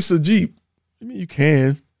don't race a Jeep. I mean, you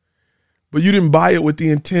can, but you didn't buy it with the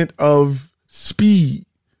intent of speed.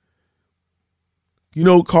 You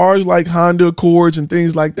know, cars like Honda Accords and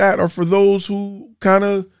things like that are for those who kind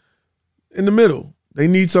of in the middle. They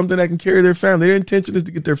need something that can carry their family. Their intention is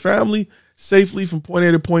to get their family safely from point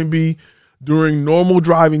A to point B during normal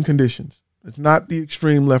driving conditions. It's not the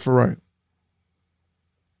extreme left or right.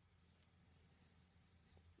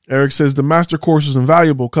 Eric says the master course is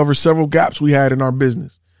invaluable, covers several gaps we had in our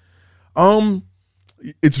business.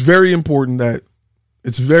 It's very important that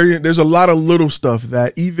there's a lot of little stuff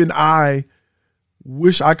that even I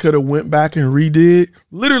wish I could have went back and redid.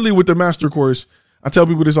 Literally with the master course, I tell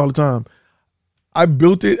people this all the time. I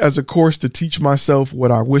built it as a course to teach myself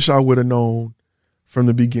what I wish I would have known from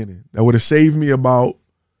the beginning. That would have saved me about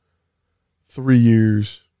 3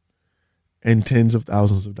 years and tens of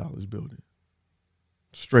thousands of dollars building.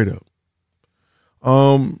 Straight up.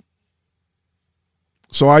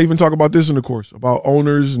 So I even talk about this in the course about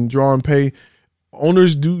owners and drawing pay.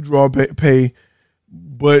 Owners do draw pay,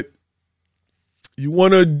 but you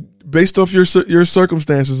want to, based off your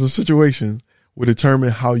circumstances and situation, will determine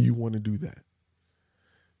how you want to do that.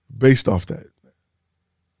 Based off that.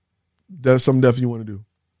 That's something definitely you want to do.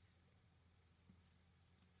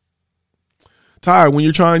 Ty, when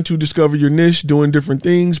you're trying to discover your niche, doing different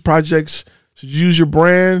things, projects, should you use your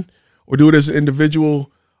brand or do it as an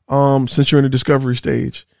individual since you're in the discovery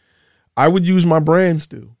stage? I would use my brand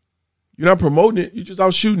still. You're not promoting it. You're just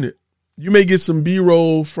out shooting it. You may get some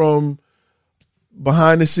B-roll from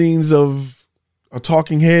behind the scenes of a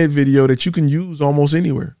talking head video that you can use almost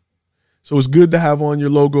anywhere. So it's good to have on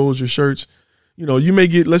your logos, your shirts. You know, you may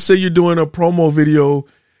get, let's say you're doing a promo video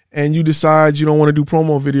and you decide you don't want to do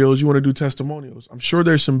promo videos, you want to do testimonials. I'm sure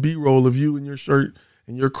there's some B-roll of you and your shirt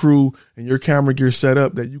and your crew and your camera gear set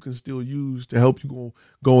up that you can still use to help you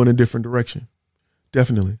go in a different direction.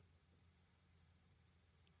 Definitely.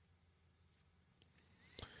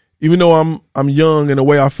 even though I'm young, in a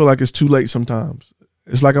way I feel like it's too late sometimes.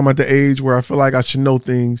 It's like I'm at the age where I feel like I should know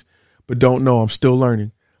things, but don't know. I'm still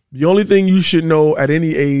learning. The only thing you should know at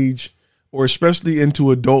any age, or especially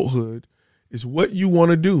into adulthood, is what you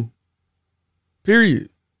want to do. Period.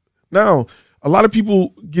 Now, a lot of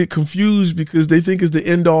people get confused because they think it's the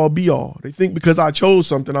end all be all. They think because I chose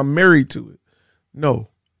something, I'm married to it. No,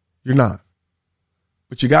 you're not.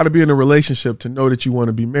 But you got to be in a relationship to know that you want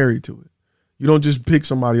to be married to it. You don't just pick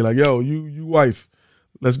somebody like, yo, you wife,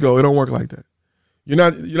 let's go. It don't work like that. You're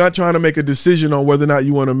not trying to make a decision on whether or not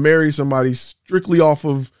you want to marry somebody strictly off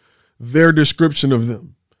of their description of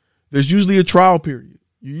them. There's usually a trial period.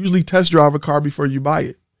 You usually test drive a car before you buy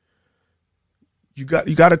it. You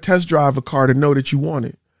got to test drive a car to know that you want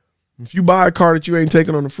it. If you buy a car that you ain't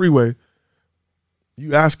taking on the freeway,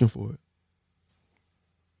 you asking for it.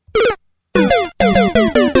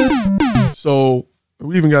 So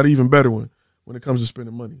we even got an even better one when it comes to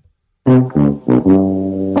spending money. So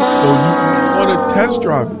you want to test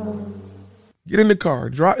drive it. Get in the car.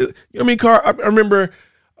 Drive. You know what I mean? Car. I remember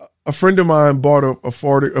a friend of mine bought a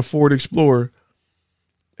Ford Explorer,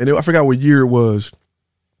 and I forgot what year it was,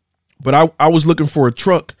 but I was looking for a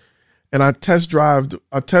truck, and I test drove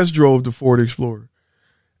the Ford Explorer,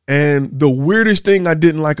 and the weirdest thing I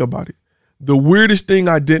didn't like about it, the weirdest thing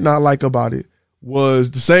I did not like about it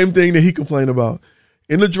was the same thing that he complained about.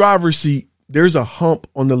 In the driver's seat, there's a hump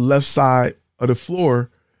on the left side of the floor,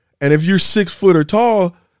 and if you're 6 foot or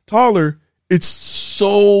taller, it's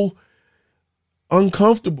so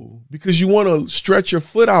uncomfortable because you want to stretch your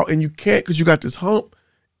foot out and you can't because you got this hump.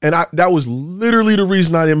 And that was literally the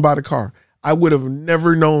reason I didn't buy the car. I would have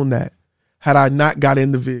never known that had I not got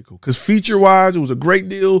in the vehicle, because feature wise, it was a great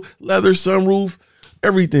deal. Leather, sunroof,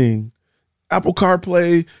 everything, Apple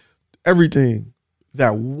CarPlay, everything.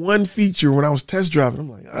 That one feature when I was test driving, I'm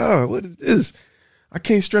like, oh, what is this? I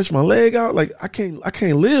can't stretch my leg out. Like I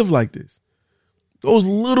can't live like this. Those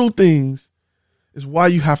little things is why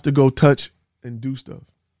you have to go touch and do stuff.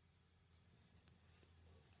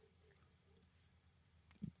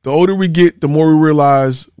 The older we get, the more we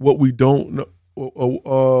realize what we don't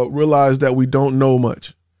know, realize that we don't know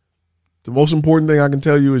much. The most important thing I can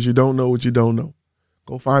tell you is you don't know what you don't know.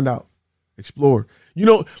 Go find out. Explore.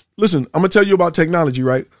 Listen, I'm going to tell you about technology,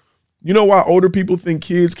 right? You know why older people think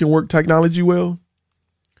kids can work technology well?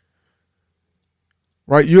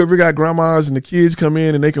 Right? You ever got grandmas and the kids come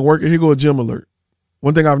in and they can work it? Here go a gym alert.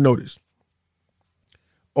 One thing I've noticed.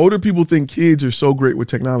 Older people think kids are so great with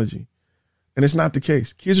technology. And it's not the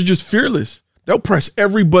case. Kids are just fearless. They'll press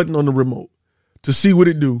every button on the remote to see what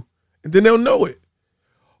it do. And then they'll know it.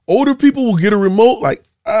 Older people will get a remote like,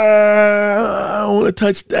 I don't want to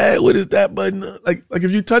touch that. What is that button? Like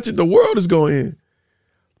if you touch it, the world is going in.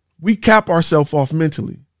 We cap ourselves off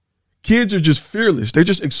mentally. Kids are just fearless. They're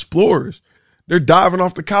just explorers. They're diving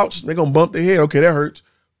off the couch. And they're going to bump their head. Okay, that hurts.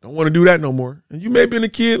 Don't want to do that no more. And you may have been a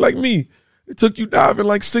kid like me. It took you diving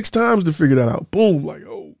like 6 times to figure that out. Boom. Like,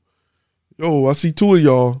 yo, I see 2 of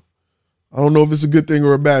y'all. I don't know if it's a good thing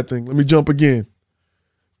or a bad thing. Let me jump again.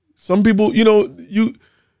 Some people, you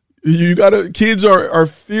gotta, kids are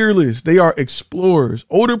fearless. They are explorers.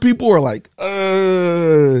 Older people are like,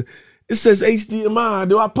 it says HDMI.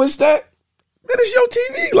 Do I push that? Man, it's your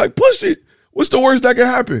TV. Like, push it. What's the worst that can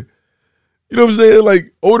happen? You know what I'm saying?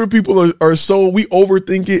 Like, older people are so, we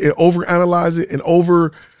overthink it and overanalyze it and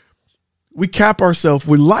we cap ourselves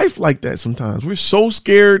with life like that sometimes. We're so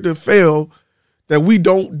scared to fail that we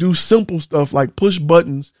don't do simple stuff like push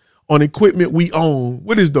buttons on equipment we own.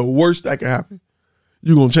 What is the worst that can happen?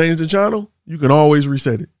 You going to change the channel? You can always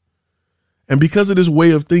reset it. And because of this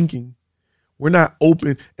way of thinking, we're not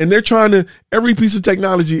open. And they're trying to, every piece of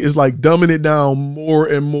technology is like dumbing it down more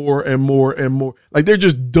and more and more and more. Like they're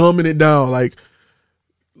just dumbing it down. Like,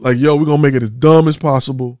 yo, we're going to make it as dumb as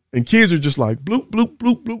possible. And kids are just like, bloop, bloop,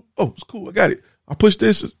 bloop, bloop. Oh, it's cool. I got it. I push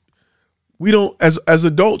this. We don't, as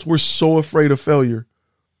adults, we're so afraid of failure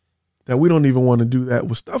that we don't even want to do that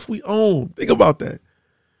with stuff we own. Think about that.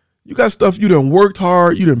 You got stuff you done worked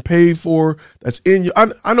hard, you done paid for, that's in you.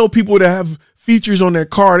 I know people that have features on their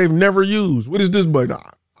car they've never used. What is this button?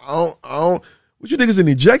 I don't. What you think is an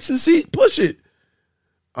ejection seat? Push it.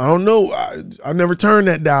 I don't know. I never turned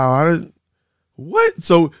that dial. What?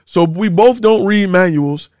 So we both don't read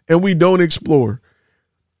manuals and we don't explore.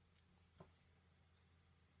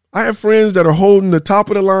 I have friends that are holding the top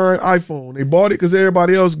of the line iPhone. They bought it because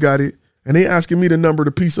everybody else got it, and they asking me the number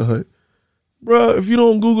to Pizza Hut. Bruh, if you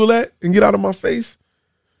don't Google that and get out of my face,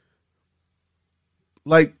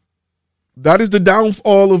 like, that is the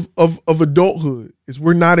downfall of adulthood, is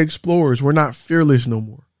we're not explorers. We're not fearless no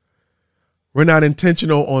more. We're not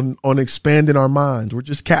intentional on expanding our minds. We're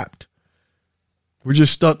just capped. We're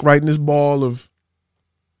just stuck right in this ball of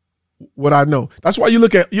what I know. That's why you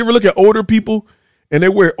ever look at older people and they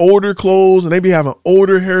wear older clothes and they be having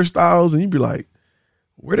older hairstyles and you be like,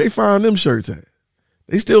 where they find them shirts at?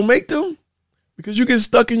 They still make them? Because you get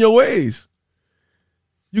stuck in your ways.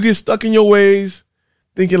 You get stuck in your ways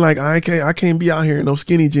thinking like, I can't be out here in no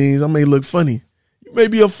skinny jeans. I may look funny. You may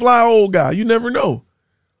be a fly old guy. You never know.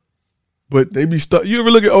 But they be stuck. You ever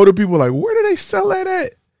look at older people like, where do they sell that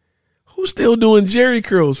at? Who's still doing Jerry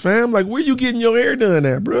curls, fam? Like, where you getting your hair done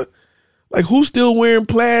at, bro? Like, who's still wearing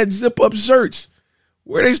plaid zip-up shirts?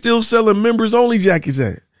 Where they still selling members-only jackets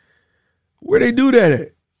at? Where they do that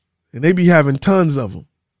at? And they be having tons of them.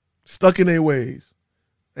 Stuck in their ways.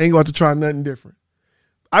 Ain't going to try nothing different.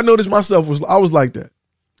 I noticed myself, I was like that.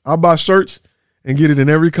 I'll buy shirts and get it in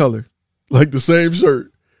every color. Like the same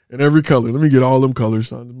shirt in every color. Let me get all them colors,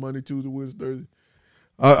 son. Monday, Tuesday, Wednesday, Thursday.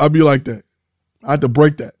 I'll be like that. I had to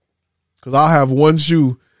break that. Because I'll have one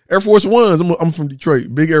shoe. Air Force Ones. I'm from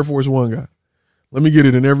Detroit. Big Air Force One guy. Let me get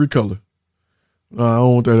it in every color. No, I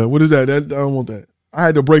don't want that. What is that? I don't want that. I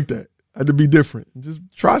had to break that. I had to be different. Just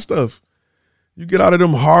try stuff. You get out of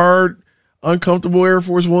them hard, uncomfortable Air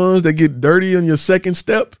Force Ones that get dirty on your second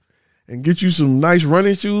step and get you some nice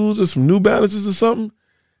running shoes or some New Balances or something,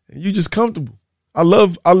 and you just comfortable. I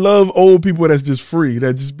love old people that's just free,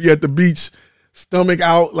 that just be at the beach, stomach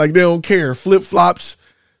out, like they don't care. Flip-flops,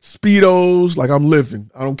 Speedos, like I'm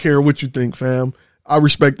living. I don't care what you think, fam. I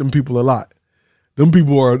respect them people a lot. Them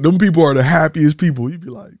people are the happiest people. You be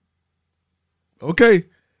like, okay,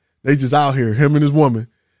 they just out here, him and his woman.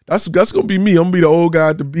 That's gonna be me. I'm gonna be the old guy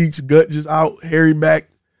at the beach, gut just out, hairy back,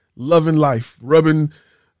 loving life, rubbing,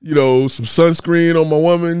 some sunscreen on my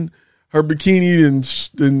woman. Her bikini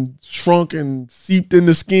and shrunk and seeped in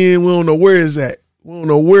the skin. We don't know where it's at. We don't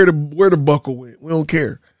know where the buckle went. We don't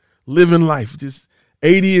care. Living life, just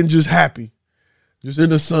 80 and just happy, just in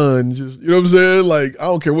the sun. Just, you know what I'm saying? Like, I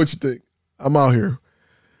don't care what you think. I'm out here.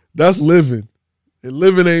 That's living. And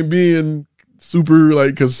living ain't being super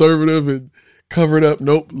like conservative and covered up.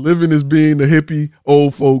 Nope. Living is being the hippie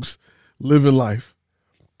old folks living life.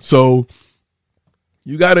 So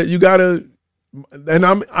you gotta, and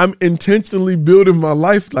I'm intentionally building my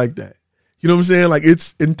life like that. You know what I'm saying? Like,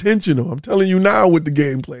 it's intentional. I'm telling you now what the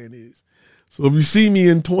game plan is. So if you see me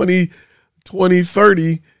in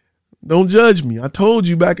 2030, don't judge me. I told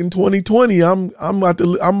you back in 2020, I'm about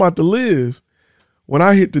to live. When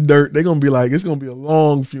I hit the dirt, they're gonna be like, it's gonna be a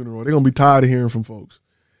long funeral. They're gonna be tired of hearing from folks.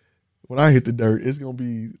 When I hit the dirt, it's gonna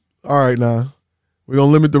be, all right, now we're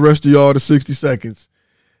gonna limit the rest of y'all to 60 seconds.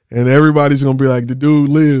 And everybody's going to be like, the dude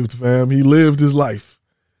lived, fam. He lived his life.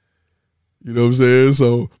 You know what I'm saying?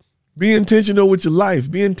 So be intentional with your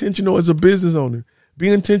life. Be intentional as a business owner. Be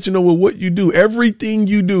intentional with what you do. Everything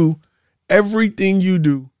you do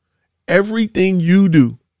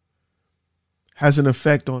has an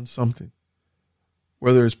effect on something,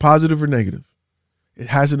 whether it's positive or negative. It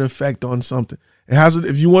has an effect on something.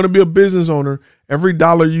 If you want to be a business owner, every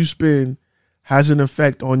dollar you spend has an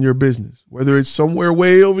effect on your business, whether it's somewhere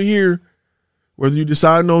way over here, whether you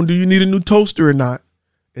decide on, do you need a new toaster or not?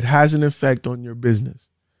 It has an effect on your business.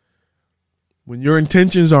 When your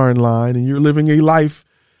intentions are in line and you're living a life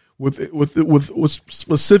with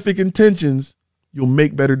specific intentions, you'll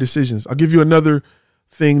make better decisions. I'll give you another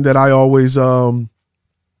thing that I always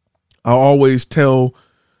tell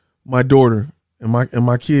my daughter and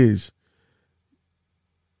my kids.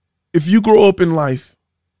 If you grow up in life,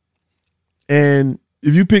 and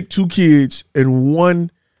if you pick two kids and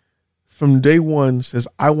one from day one says,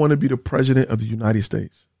 I want to be the president of the United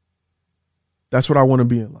States. That's what I want to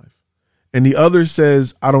be in life. And the other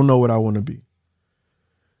says, I don't know what I want to be.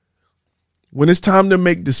 When it's time to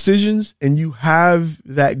make decisions and you have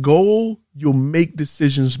that goal, you'll make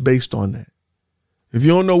decisions based on that. If you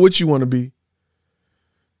don't know what you want to be,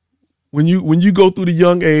 when you go through the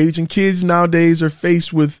young age, and kids nowadays are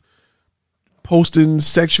faced with posting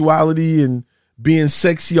sexuality and being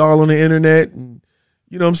sexy all on the internet, and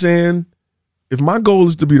you know what I'm saying? If my goal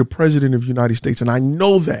is to be the president of the United States, and I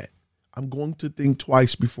know that, I'm going to think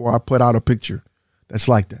twice before I put out a picture that's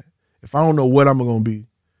like that. If I don't know what I'm going to be,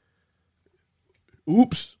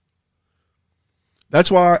 oops.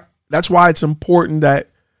 That's why it's important that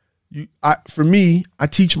for me, I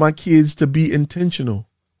teach my kids to be intentional.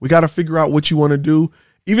 We got to figure out what you want to do.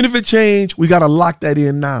 Even if it changed, we got to lock that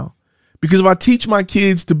in now. Because if I teach my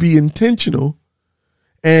kids to be intentional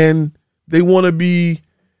and they want to be,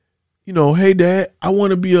 hey, Dad, I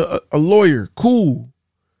want to be a lawyer. Cool.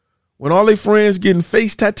 When all their friends getting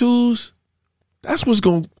face tattoos, that's what's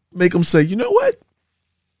going to make them say, you know what?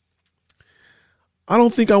 I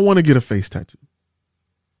don't think I want to get a face tattoo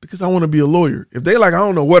because I want to be a lawyer. If they like, I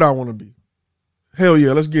don't know what I want to be. Hell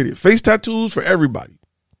yeah, let's get it. Face tattoos for everybody.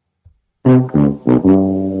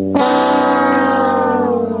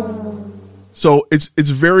 So it's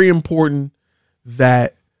very important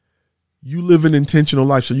that you live an intentional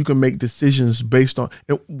life so you can make decisions based on,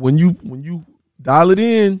 and when you dial it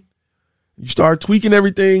in, you start tweaking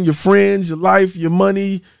everything, your friends, your life, your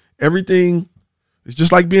money, everything. It's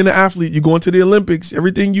just like being an athlete. You go into the Olympics,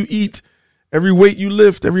 everything you eat, every weight you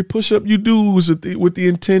lift, every push-up you do is with the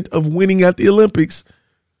intent of winning at the Olympics.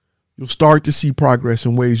 You'll start to see progress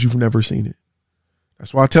in ways you've never seen it.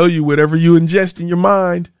 That's why I tell you, whatever you ingest in your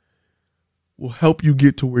mind will help you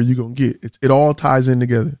get to where you're going to get. It all ties in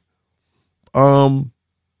together. For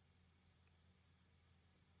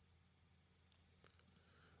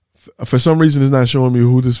some reason, it's not showing me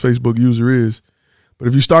who this Facebook user is. But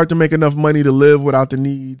if you start to make enough money to live without the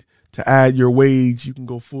need to add your wage, you can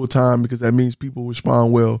go full time because that means people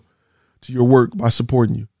respond well to your work by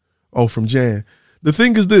supporting you. Oh, from Jan. The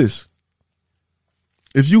thing is this.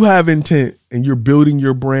 If you have intent and you're building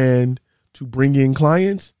your brand to bring in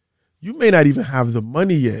clients, you may not even have the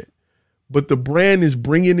money yet, but the brand is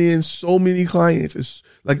bringing in so many clients. It's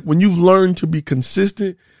like when you've learned to be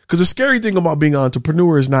consistent, because the scary thing about being an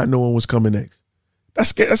entrepreneur is not knowing what's coming next.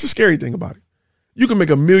 That's the scary thing about it. You can make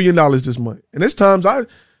 $1 million this month. And there's times I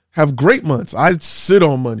have great months. I sit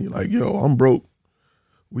on money like, yo, I'm broke.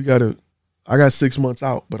 I got 6 months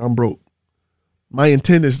out, but I'm broke. My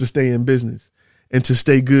intent is to stay in business and to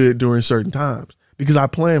stay good during certain times because I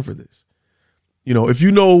plan for this. You know, if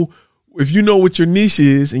you know what your niche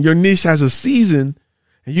is and your niche has a season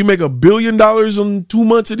and you make $1 billion on 2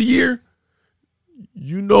 months of the year,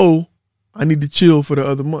 you know I need to chill for the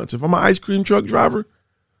other months. If I'm an ice cream truck driver,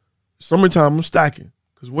 summertime I'm stacking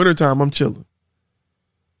because wintertime I'm chilling.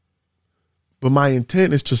 But my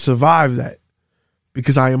intent is to survive that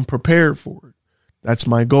because I am prepared for it. That's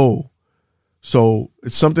my goal. So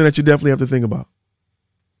it's something that you definitely have to think about.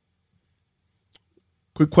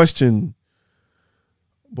 Quick question.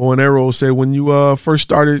 Bow and Arrow say, when you first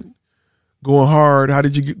started going hard, how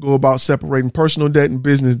did you go about separating personal debt and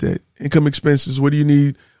business debt? Income expenses, what do you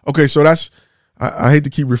need? Okay, so that's, I hate to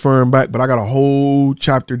keep referring back, but I got a whole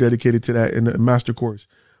chapter dedicated to that in the master course.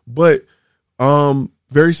 But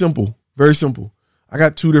very simple, very simple. I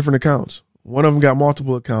got 2 different accounts. One of them got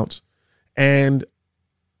multiple accounts. And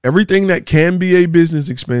everything that can be a business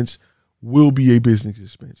expense will be a business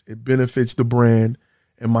expense. It benefits the brand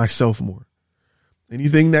and myself more.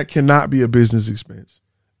 Anything that cannot be a business expense,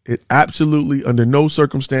 it absolutely, under no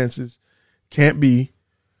circumstances, can't be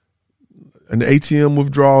an ATM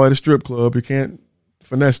withdrawal at a strip club. You can't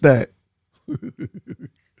finesse that.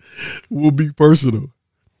 Will be personal.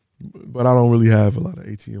 But I don't really have a lot of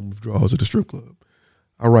ATM withdrawals at the strip club.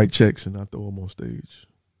 I write checks and I throw them on stage.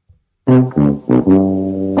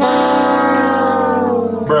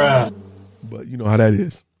 Bruh. But you know how that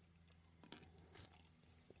is.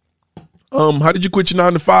 How did you quit your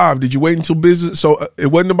 9 to 5? Did you wait until business? So it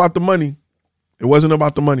wasn't about the money. It wasn't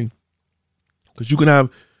about the money. Because you can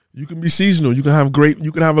be seasonal. You can have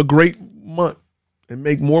a great month and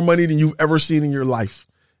make more money than you've ever seen in your life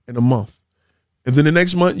in a month. And then the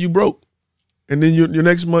next month you broke. And then your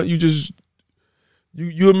next month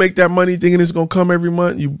you'll make that money thinking it's gonna come every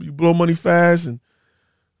month. You blow money fast, and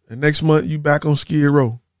next month you back on Skid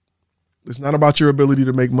Row. It's not about your ability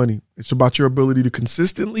to make money. It's about your ability to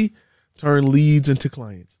consistently turn leads into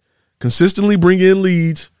clients. Consistently bring in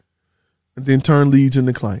leads and then turn leads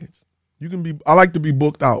into clients. I like to be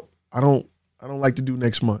booked out. I don't like to do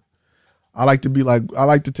next month. I like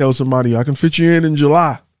to tell somebody I can fit you in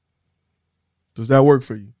July. Does that work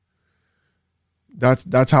for you?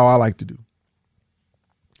 That's how I like to do.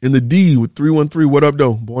 In the D with 313, what up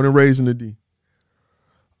though? Born and raised in the D.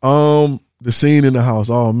 The scene in the house.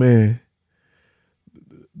 Oh man.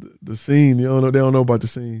 The scene, they don't know about the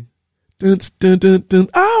scene. Dun, dun, dun, dun,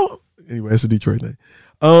 ow. Anyway, that's a Detroit thing.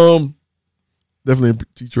 Definitely a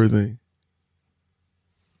Detroit thing.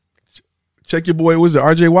 Check your boy, was it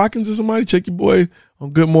RJ Watkins or somebody? Check your boy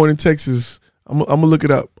on Good Morning Texas. I'm gonna look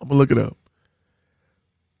it up.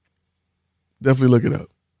 Definitely look it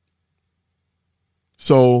up.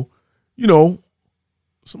 So,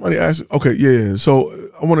 somebody asked, okay, yeah.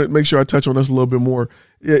 So I want to make sure I touch on this a little bit more.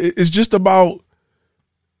 Yeah,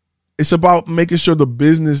 it's about making sure that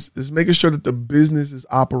the business is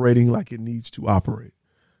operating like it needs to operate.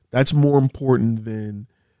 That's more important than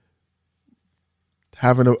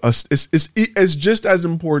having it's just as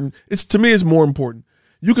important. To me, it's more important.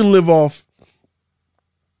 You can live off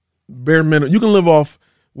bare minimum. You can live off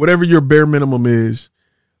whatever your bare minimum is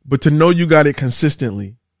But to know you got it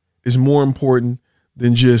consistently is more important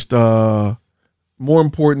than just having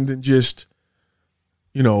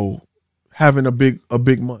a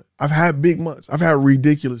big month. I've had big months. I've had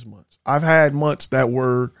ridiculous months. I've had months that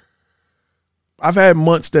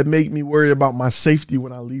make me worry about my safety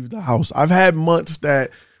when I leave the house. I've had months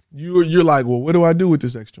that you're like, well, what do I do with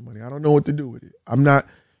this extra money? I don't know what to do with it. I'm not,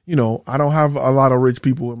 I don't have a lot of rich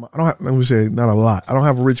people let me say not a lot. I don't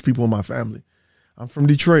have rich people in my family. I'm from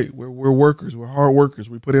Detroit. We're workers. We're hard workers.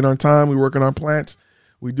 We put in our time. We work in our plants.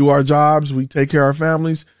 We do our jobs. We take care of our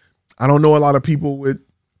families. I don't know a lot of people with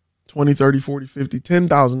 $20, $30, $40, $50,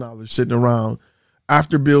 $10,000 sitting around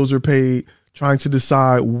after bills are paid, trying to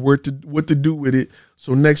decide what to do with it.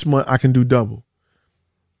 So next month I can do double.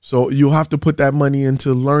 So you'll have to put that money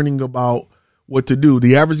into learning about what to do.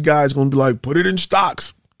 The average guy is going to be like, put it in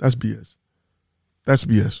stocks. That's BS. That's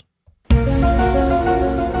BS.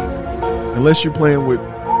 Unless you're playing with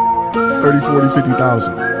 30, 40,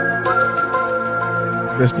 50,000.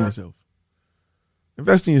 Invest in yourself.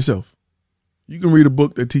 Invest in yourself. You can read a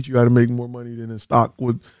book that teach you how to make more money than a stock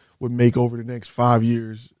would make over the next 5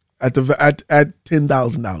 years at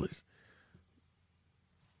 $10,000.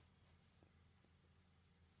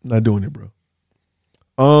 Not doing it, bro.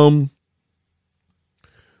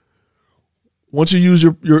 Once you use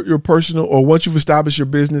your personal, or once you've established your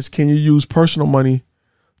business, can you use personal money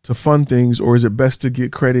to fund things, or is it best to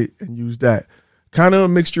get credit and use that? Kind of a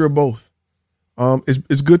mixture of both.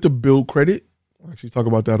 It's good to build credit. I'll actually talk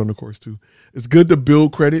about that on the course too. It's good to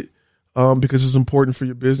build credit because it's important for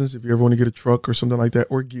your business. If you ever want to get a truck or something like that,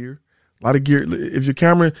 or gear, a lot of gear. If you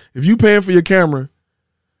paying for your camera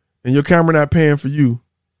and your camera not paying for you,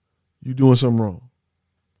 you're doing something wrong.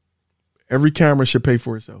 Every camera should pay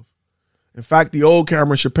for itself. In fact, the old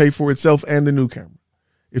camera should pay for itself and the new camera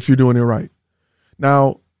if you're doing it right.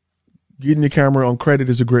 Now, getting your camera on credit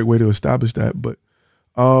is a great way to establish that, but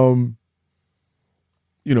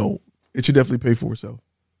it should definitely pay for itself.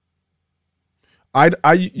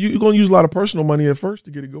 You're going to use a lot of personal money at first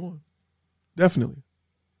to get it going. Definitely.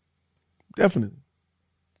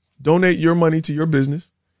 Donate your money to your business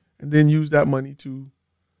and then use that money to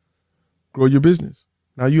grow your business.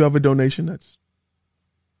 Now you have a donation that's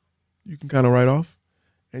you can kind of write off,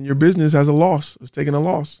 and your business has a loss. It's taking a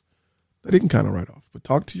loss that it can kind of write off. But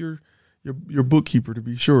talk to your bookkeeper to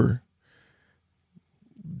be sure.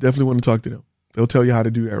 Definitely want to talk to them. They'll tell you how to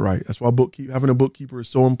do that right. That's why having a bookkeeper is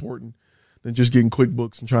so important than just getting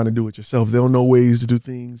QuickBooks and trying to do it yourself. They'll know ways to do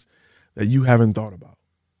things that you haven't thought about.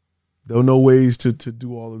 They'll know ways to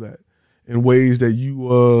do all of that in ways that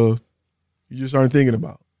you just aren't thinking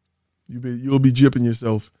about. You'll be gypping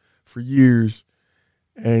yourself for years,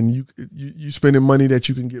 and you spending money that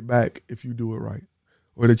you can get back if you do it right,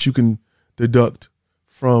 or that you can deduct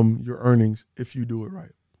from your earnings if you do it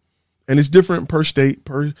right. And it's different per state,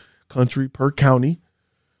 per country, per county,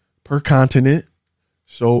 per continent.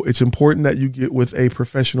 So it's important that you get with a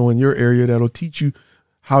professional in your area that'll teach you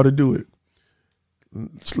how to do it.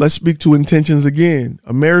 Let's speak to intentions again.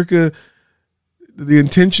 America, the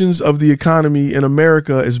intentions of the economy in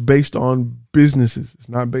America is based on businesses. It's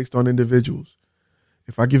not based on individuals.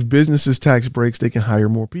 If I give businesses tax breaks, they can hire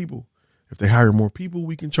more people. If they hire more people,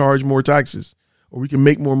 we can charge more taxes, or we can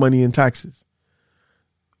make more money in taxes.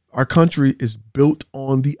 Our country is built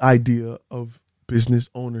on the idea of business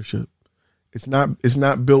ownership. It's not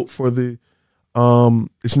built for the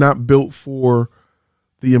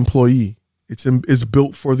employee. It's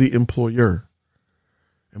built for the employer.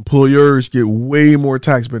 Employers get way more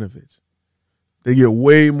tax benefits. They get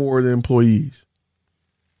way more than employees.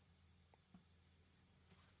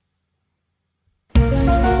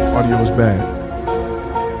 Audio is bad.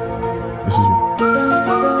 This is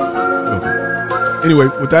okay. Anyway,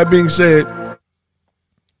 with that being said, I'm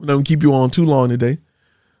not going to keep you on too long today,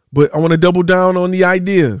 but I want to double down on the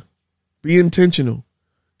idea. Be intentional.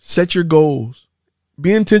 Set your goals.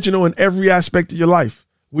 Be intentional in every aspect of your life.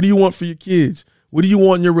 What do you want for your kids? What do you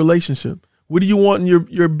want in your relationship? What do you want in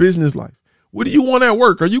your business life? What do you want at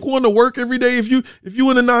work? Are you going to work every day? If you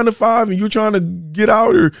in a 9 to 5 and you're trying to get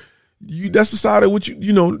out, or that's decided what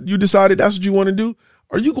you decided that's what you want to do.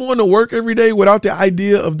 Are you going to work every day without the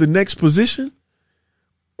idea of the next position?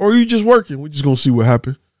 Or are you just working? We're just going to see what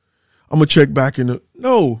happens. I'm going to check back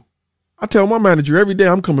no, I tell my manager every day,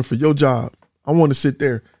 I'm coming for your job. I want to sit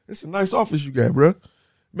there. It's a nice office you got, bro.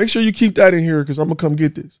 Make sure you keep that in here because I'm going to come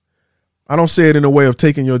get this. I don't say it in a way of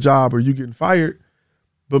taking your job or you getting fired,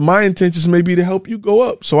 but my intentions may be to help you go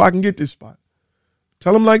up so I can get this spot.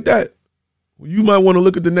 Tell them like that. Well, you might want to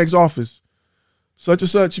look at the next office. Such and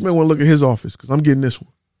such, you may want to look at his office because I'm getting this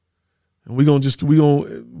one. And we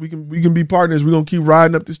can be partners. We're gonna keep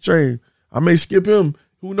riding up this train. I may skip him,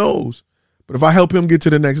 who knows? But if I help him get to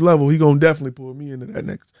the next level, he gonna definitely pull me into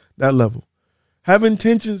that level. Have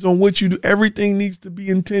intentions on what you do. Everything needs to be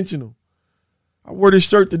intentional. I wore this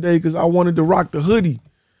shirt today because I wanted to rock the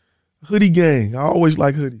hoodie gang. I always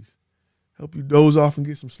like hoodies. Help you doze off and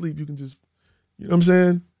get some sleep. You can just, you know what I'm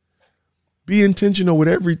saying? Be intentional with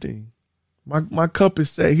everything. My cup is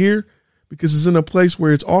set here because it's in a place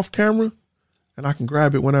where it's off camera and I can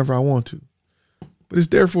grab it whenever I want to. But it's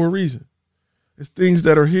there for a reason. It's things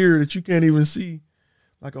that are here that you can't even see,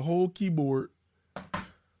 like a whole keyboard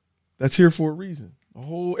that's here for a reason. A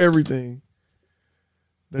whole everything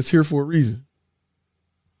that's here for a reason.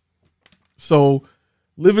 So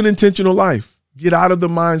live an intentional life. Get out of the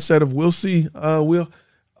mindset of we'll see. We'll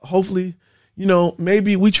hopefully,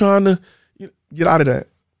 maybe we trying to get out of that.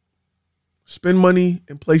 Spend money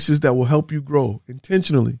in places that will help you grow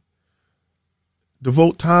intentionally.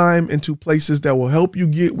 Devote time into places that will help you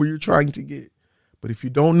get where you're trying to get. But if you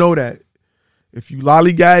don't know that, if you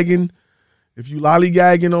lollygagging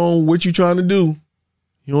on what you're trying to do,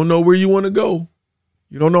 you don't know where you want to go.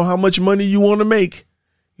 You don't know how much money you want to make.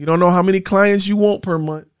 You don't know how many clients you want per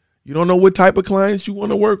month. You don't know what type of clients you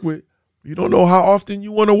want to work with. You don't know how often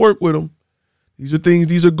you want to work with them.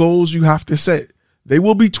 These are goals you have to set. They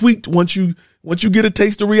will be tweaked once you get a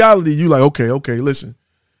taste of reality. You like, okay, listen,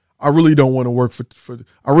 I really don't want to work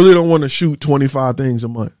I really don't want to shoot 25 things a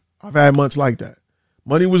month. I've had months like that.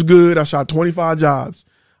 Money was good. I shot 25 jobs.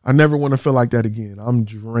 I never want to feel like that again. I'm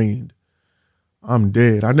drained. I'm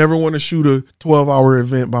dead. I never want to shoot a 12-hour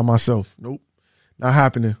event by myself. Nope. Not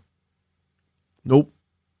happening. Nope.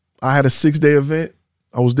 I had a 6-day event.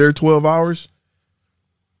 I was there 12 hours.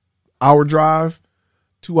 Hour drive,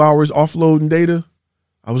 2 hours offloading data.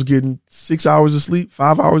 I was getting 6 hours of sleep,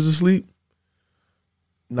 5 hours of sleep.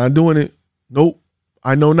 Not doing it. Nope.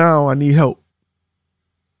 I know now I need help.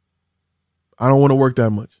 I don't want to work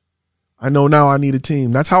that much. I know now I need a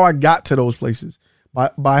team. That's how I got to those places.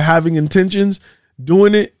 By having intentions,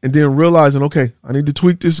 doing it, and then realizing, okay, I need to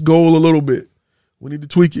tweak this goal a little bit. We need to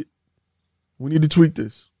tweak it. We need to tweak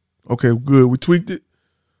this. Okay, good. We tweaked it.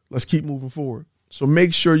 Let's keep moving forward. So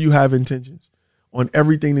make sure you have intentions on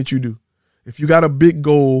everything that you do. If you got a big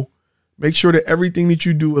goal, make sure that everything that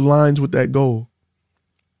you do aligns with that goal.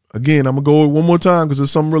 Again, I'm going to go one more time because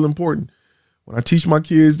it's something real important. When I teach my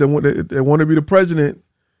kids that want to be the president,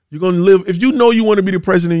 you're going to live. If you know you want to be the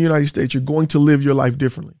president of the United States, you're going to live your life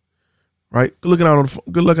differently, right? Good looking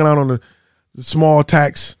out on the small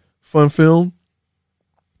tax fun film.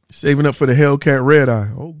 Saving up for the Hellcat Red Eye.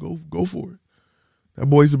 Oh, go for it. That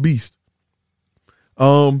boy's a beast.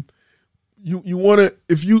 You want to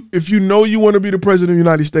if you know you want to be the president of the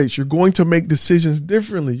United States, you're going to make decisions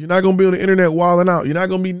differently. You're not going to be on the internet wilding out. You're not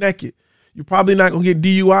going to be naked. You're probably not going to get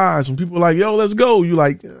DUIs when people are like, "Yo, let's go." You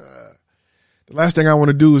like, the last thing I want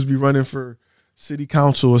to do is be running for city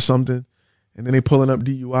council or something, and then they pulling up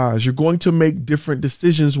DUIs. You're going to make different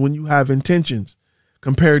decisions when you have intentions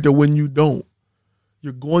compared to when you don't.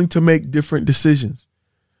 You're going to make different decisions.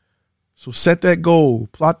 So set that goal,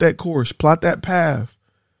 plot that course, plot that path.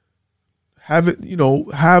 Have it,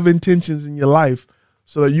 have intentions in your life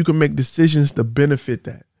so that you can make decisions to benefit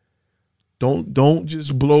that. Don't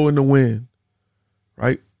just blow in the wind,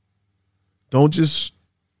 right? Don't just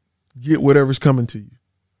get whatever's coming to you.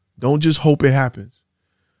 Don't just hope it happens.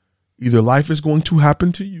 Either life is going to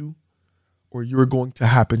happen to you or you're going to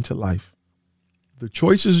happen to life. The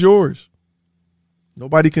choice is yours.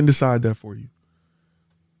 Nobody can decide that for you.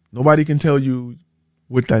 Nobody can tell you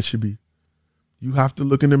what that should be. You have to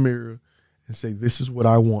look in the mirror and say, this is what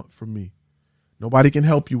I want for me. Nobody can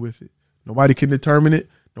help you with it. Nobody can determine it.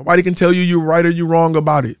 Nobody can tell you you're right or you're wrong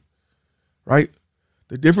about it, right?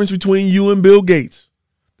 The difference between you and Bill Gates,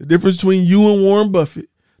 the difference between you and Warren Buffett,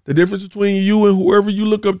 the difference between you and whoever you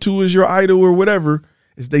look up to as your idol or whatever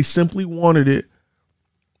is they simply wanted it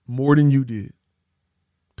more than you did.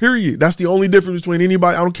 Period. That's the only difference between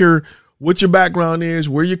anybody. I don't care what your background is,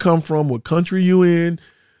 where you come from, what country you in,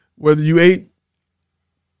 whether you ate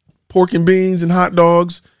pork and beans and hot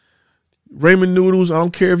dogs, ramen noodles. I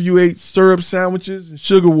don't care if you ate syrup sandwiches and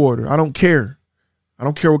sugar water. I don't care. I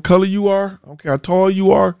don't care what color you are. I don't care how tall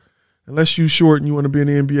you are, unless you're short and you want to be in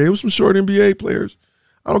the NBA. There's some short NBA players.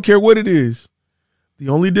 I don't care what it is. The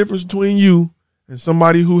only difference between you and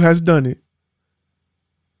somebody who has done it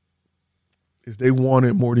is they want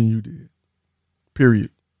it more than you did.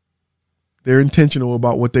 Period. They're intentional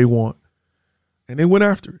about what they want, and they went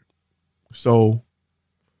after it. So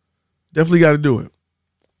definitely got to do it.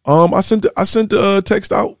 I sent the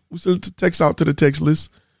text out. We sent the text out to the text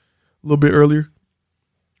list a little bit earlier.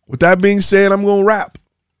 with that being said, I'm going to wrap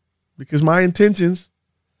because my intentions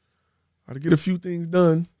are to get a few things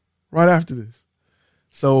done right after this.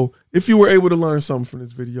 So if you were able to learn something from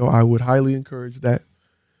this video, I would highly encourage that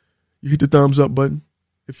you hit the thumbs up button.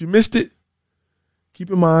 If you missed it,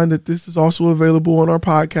 keep in mind that this is also available on our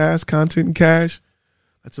podcast, Content and Cash.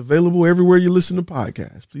 That's available everywhere you listen to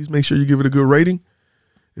podcasts. Please make sure you give it a good rating.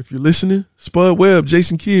 If you're listening, Spud Webb,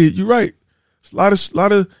 Jason Kidd, you're right. It's a lot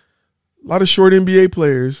of short NBA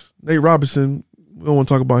players. Nate Robinson, we don't want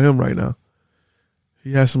to talk about him right now.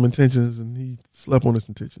 He has some intentions and he slept on his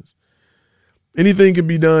intentions. Anything can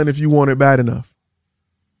be done if you want it bad enough.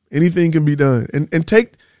 Anything can be done. And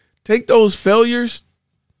take those failures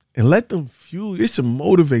and let them fuel you. It should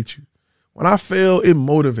motivate you. When I fail, it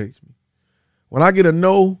motivates me. When I get a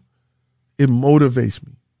no, it motivates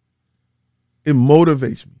me. It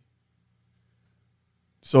motivates me.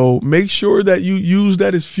 So make sure that you use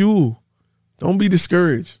that as fuel. Don't be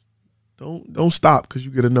discouraged. Don't stop because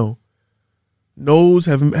you get a no. No's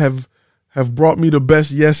have brought me the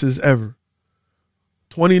best yeses ever.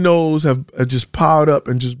 20 no's have just piled up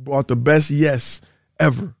and just brought the best yes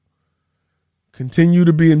ever. Continue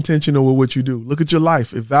to be intentional with what you do. Look at your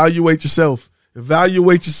life. Evaluate yourself.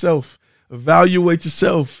 Evaluate yourself. Evaluate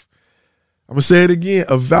yourself. I'm going to say it again.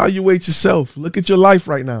 Evaluate yourself. Look at your life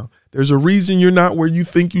right now. There's a reason you're not where you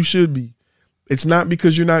think you should be. It's not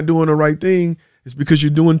because you're not doing the right thing. It's because you're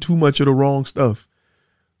doing too much of the wrong stuff.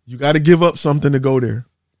 You got to give up something to go there.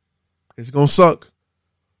 It's going to suck.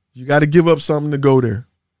 You got to give up something to go there.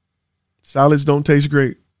 Salads don't taste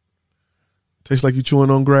great. Tastes like you're chewing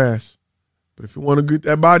on grass. But if you want to get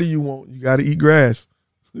that body you want, you got to eat grass.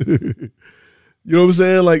 You know what I'm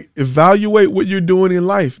saying? Like, evaluate what you're doing in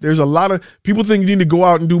life. There's a lot of people think you need to go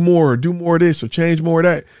out and do more of this or change more of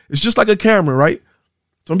that. It's just like a camera, right?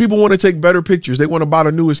 Some people want to take better pictures. They want to buy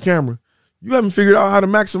the newest camera. You haven't figured out how to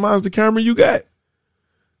maximize the camera you got.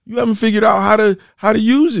 You haven't figured out how to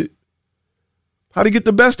use it, how to get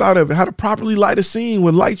the best out of it, how to properly light a scene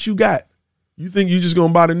with lights you got. You think you're just going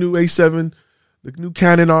to buy the new A7, the new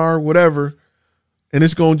Canon R, whatever,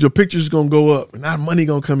 and your picture's going to go up and that money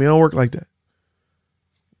going to come in. It don't work like that.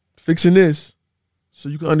 Fixing this so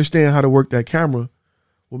you can understand how to work that camera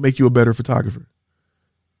will make you a better photographer.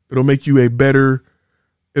 It'll make you better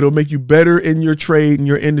in your trade and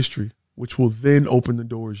your industry, which will then open the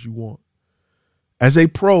doors you want. As a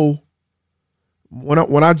pro,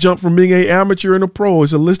 when I jump from being an amateur and a pro,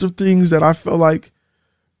 it's a list of things that I felt like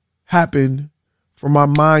happened for my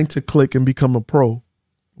mind to click and become a pro.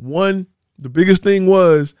 One, the biggest thing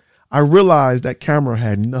was I realized that camera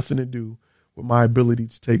had nothing to do with my ability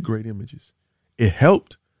to take great images. It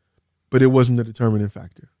helped, but it wasn't the determining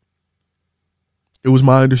factor. It was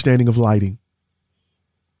my understanding of lighting.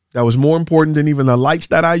 That was more important than even the lights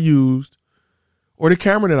that I used or the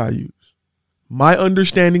camera that I used. My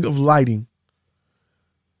understanding of lighting,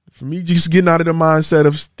 for me, just getting out of the mindset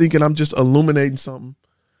of thinking I'm just illuminating something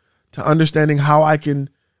to understanding how I can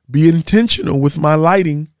be intentional with my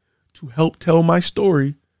lighting to help tell my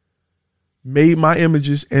story, made my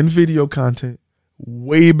images and video content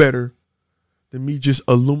way better than me just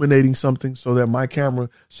illuminating something so that I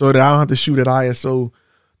don't have to shoot at ISO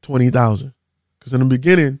 20,000. Because in the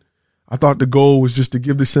beginning, I thought the goal was just to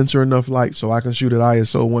give the sensor enough light so I can shoot at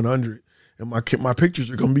ISO 100 and my pictures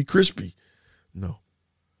are going to be crispy. No,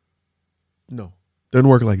 doesn't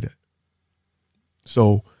work like that.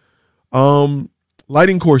 So,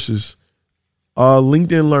 lighting courses,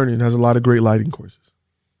 LinkedIn Learning has a lot of great lighting courses.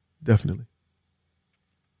 Definitely.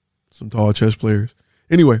 Some tall chess players.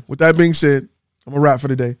 Anyway, with that being said, I'm going to wrap for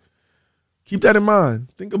today. Keep that in mind.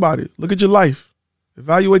 Think about it. Look at your life.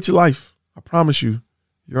 Evaluate your life. I promise you,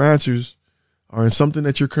 your answers are in something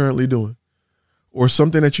that you're currently doing or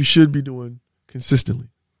something that you should be doing consistently.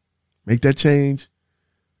 Make that change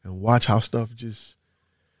and watch how stuff just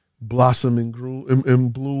blossom and grow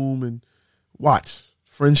and bloom, and watch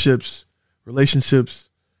friendships, relationships,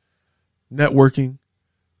 networking.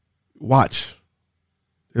 Watch.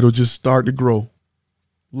 It'll just start to grow.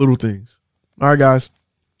 Little things. All right, guys.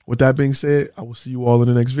 With that being said, I will see you all in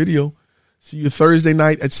the next video. See you Thursday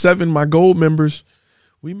night at 7. My gold members,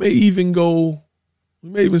 we may even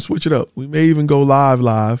switch it up. We may even go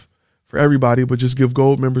live for everybody, but just give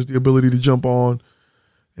gold members the ability to jump on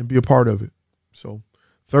and be a part of it. So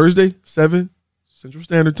Thursday, 7 Central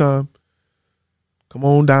Standard Time. Come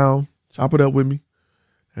on down, chop it up with me,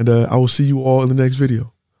 and I will see you all in the next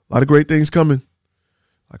video. A lot of great things coming,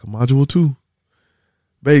 like a module 2.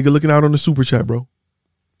 Babe, good looking out on the super chat, bro.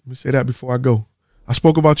 Let me say that before I go. I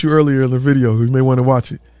spoke about you earlier in the video. You may want to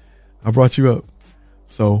watch it. I brought you up.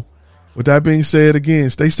 So With that being said, again,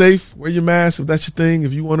 stay safe. Wear your mask if that's your thing.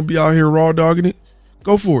 If you want to be out here raw dogging it,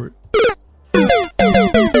 go for it.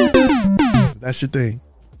 If that's your thing.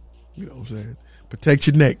 You know what I'm saying? Protect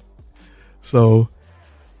your neck. So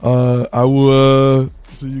I will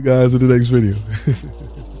see you guys in the next video.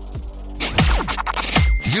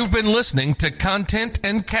 You've been listening to Content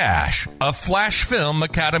and Cash, a Flash Film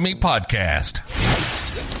Academy podcast.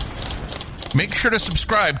 Make sure to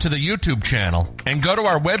subscribe to the YouTube channel and go to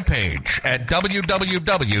our webpage at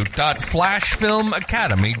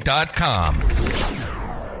www.flashfilmacademy.com.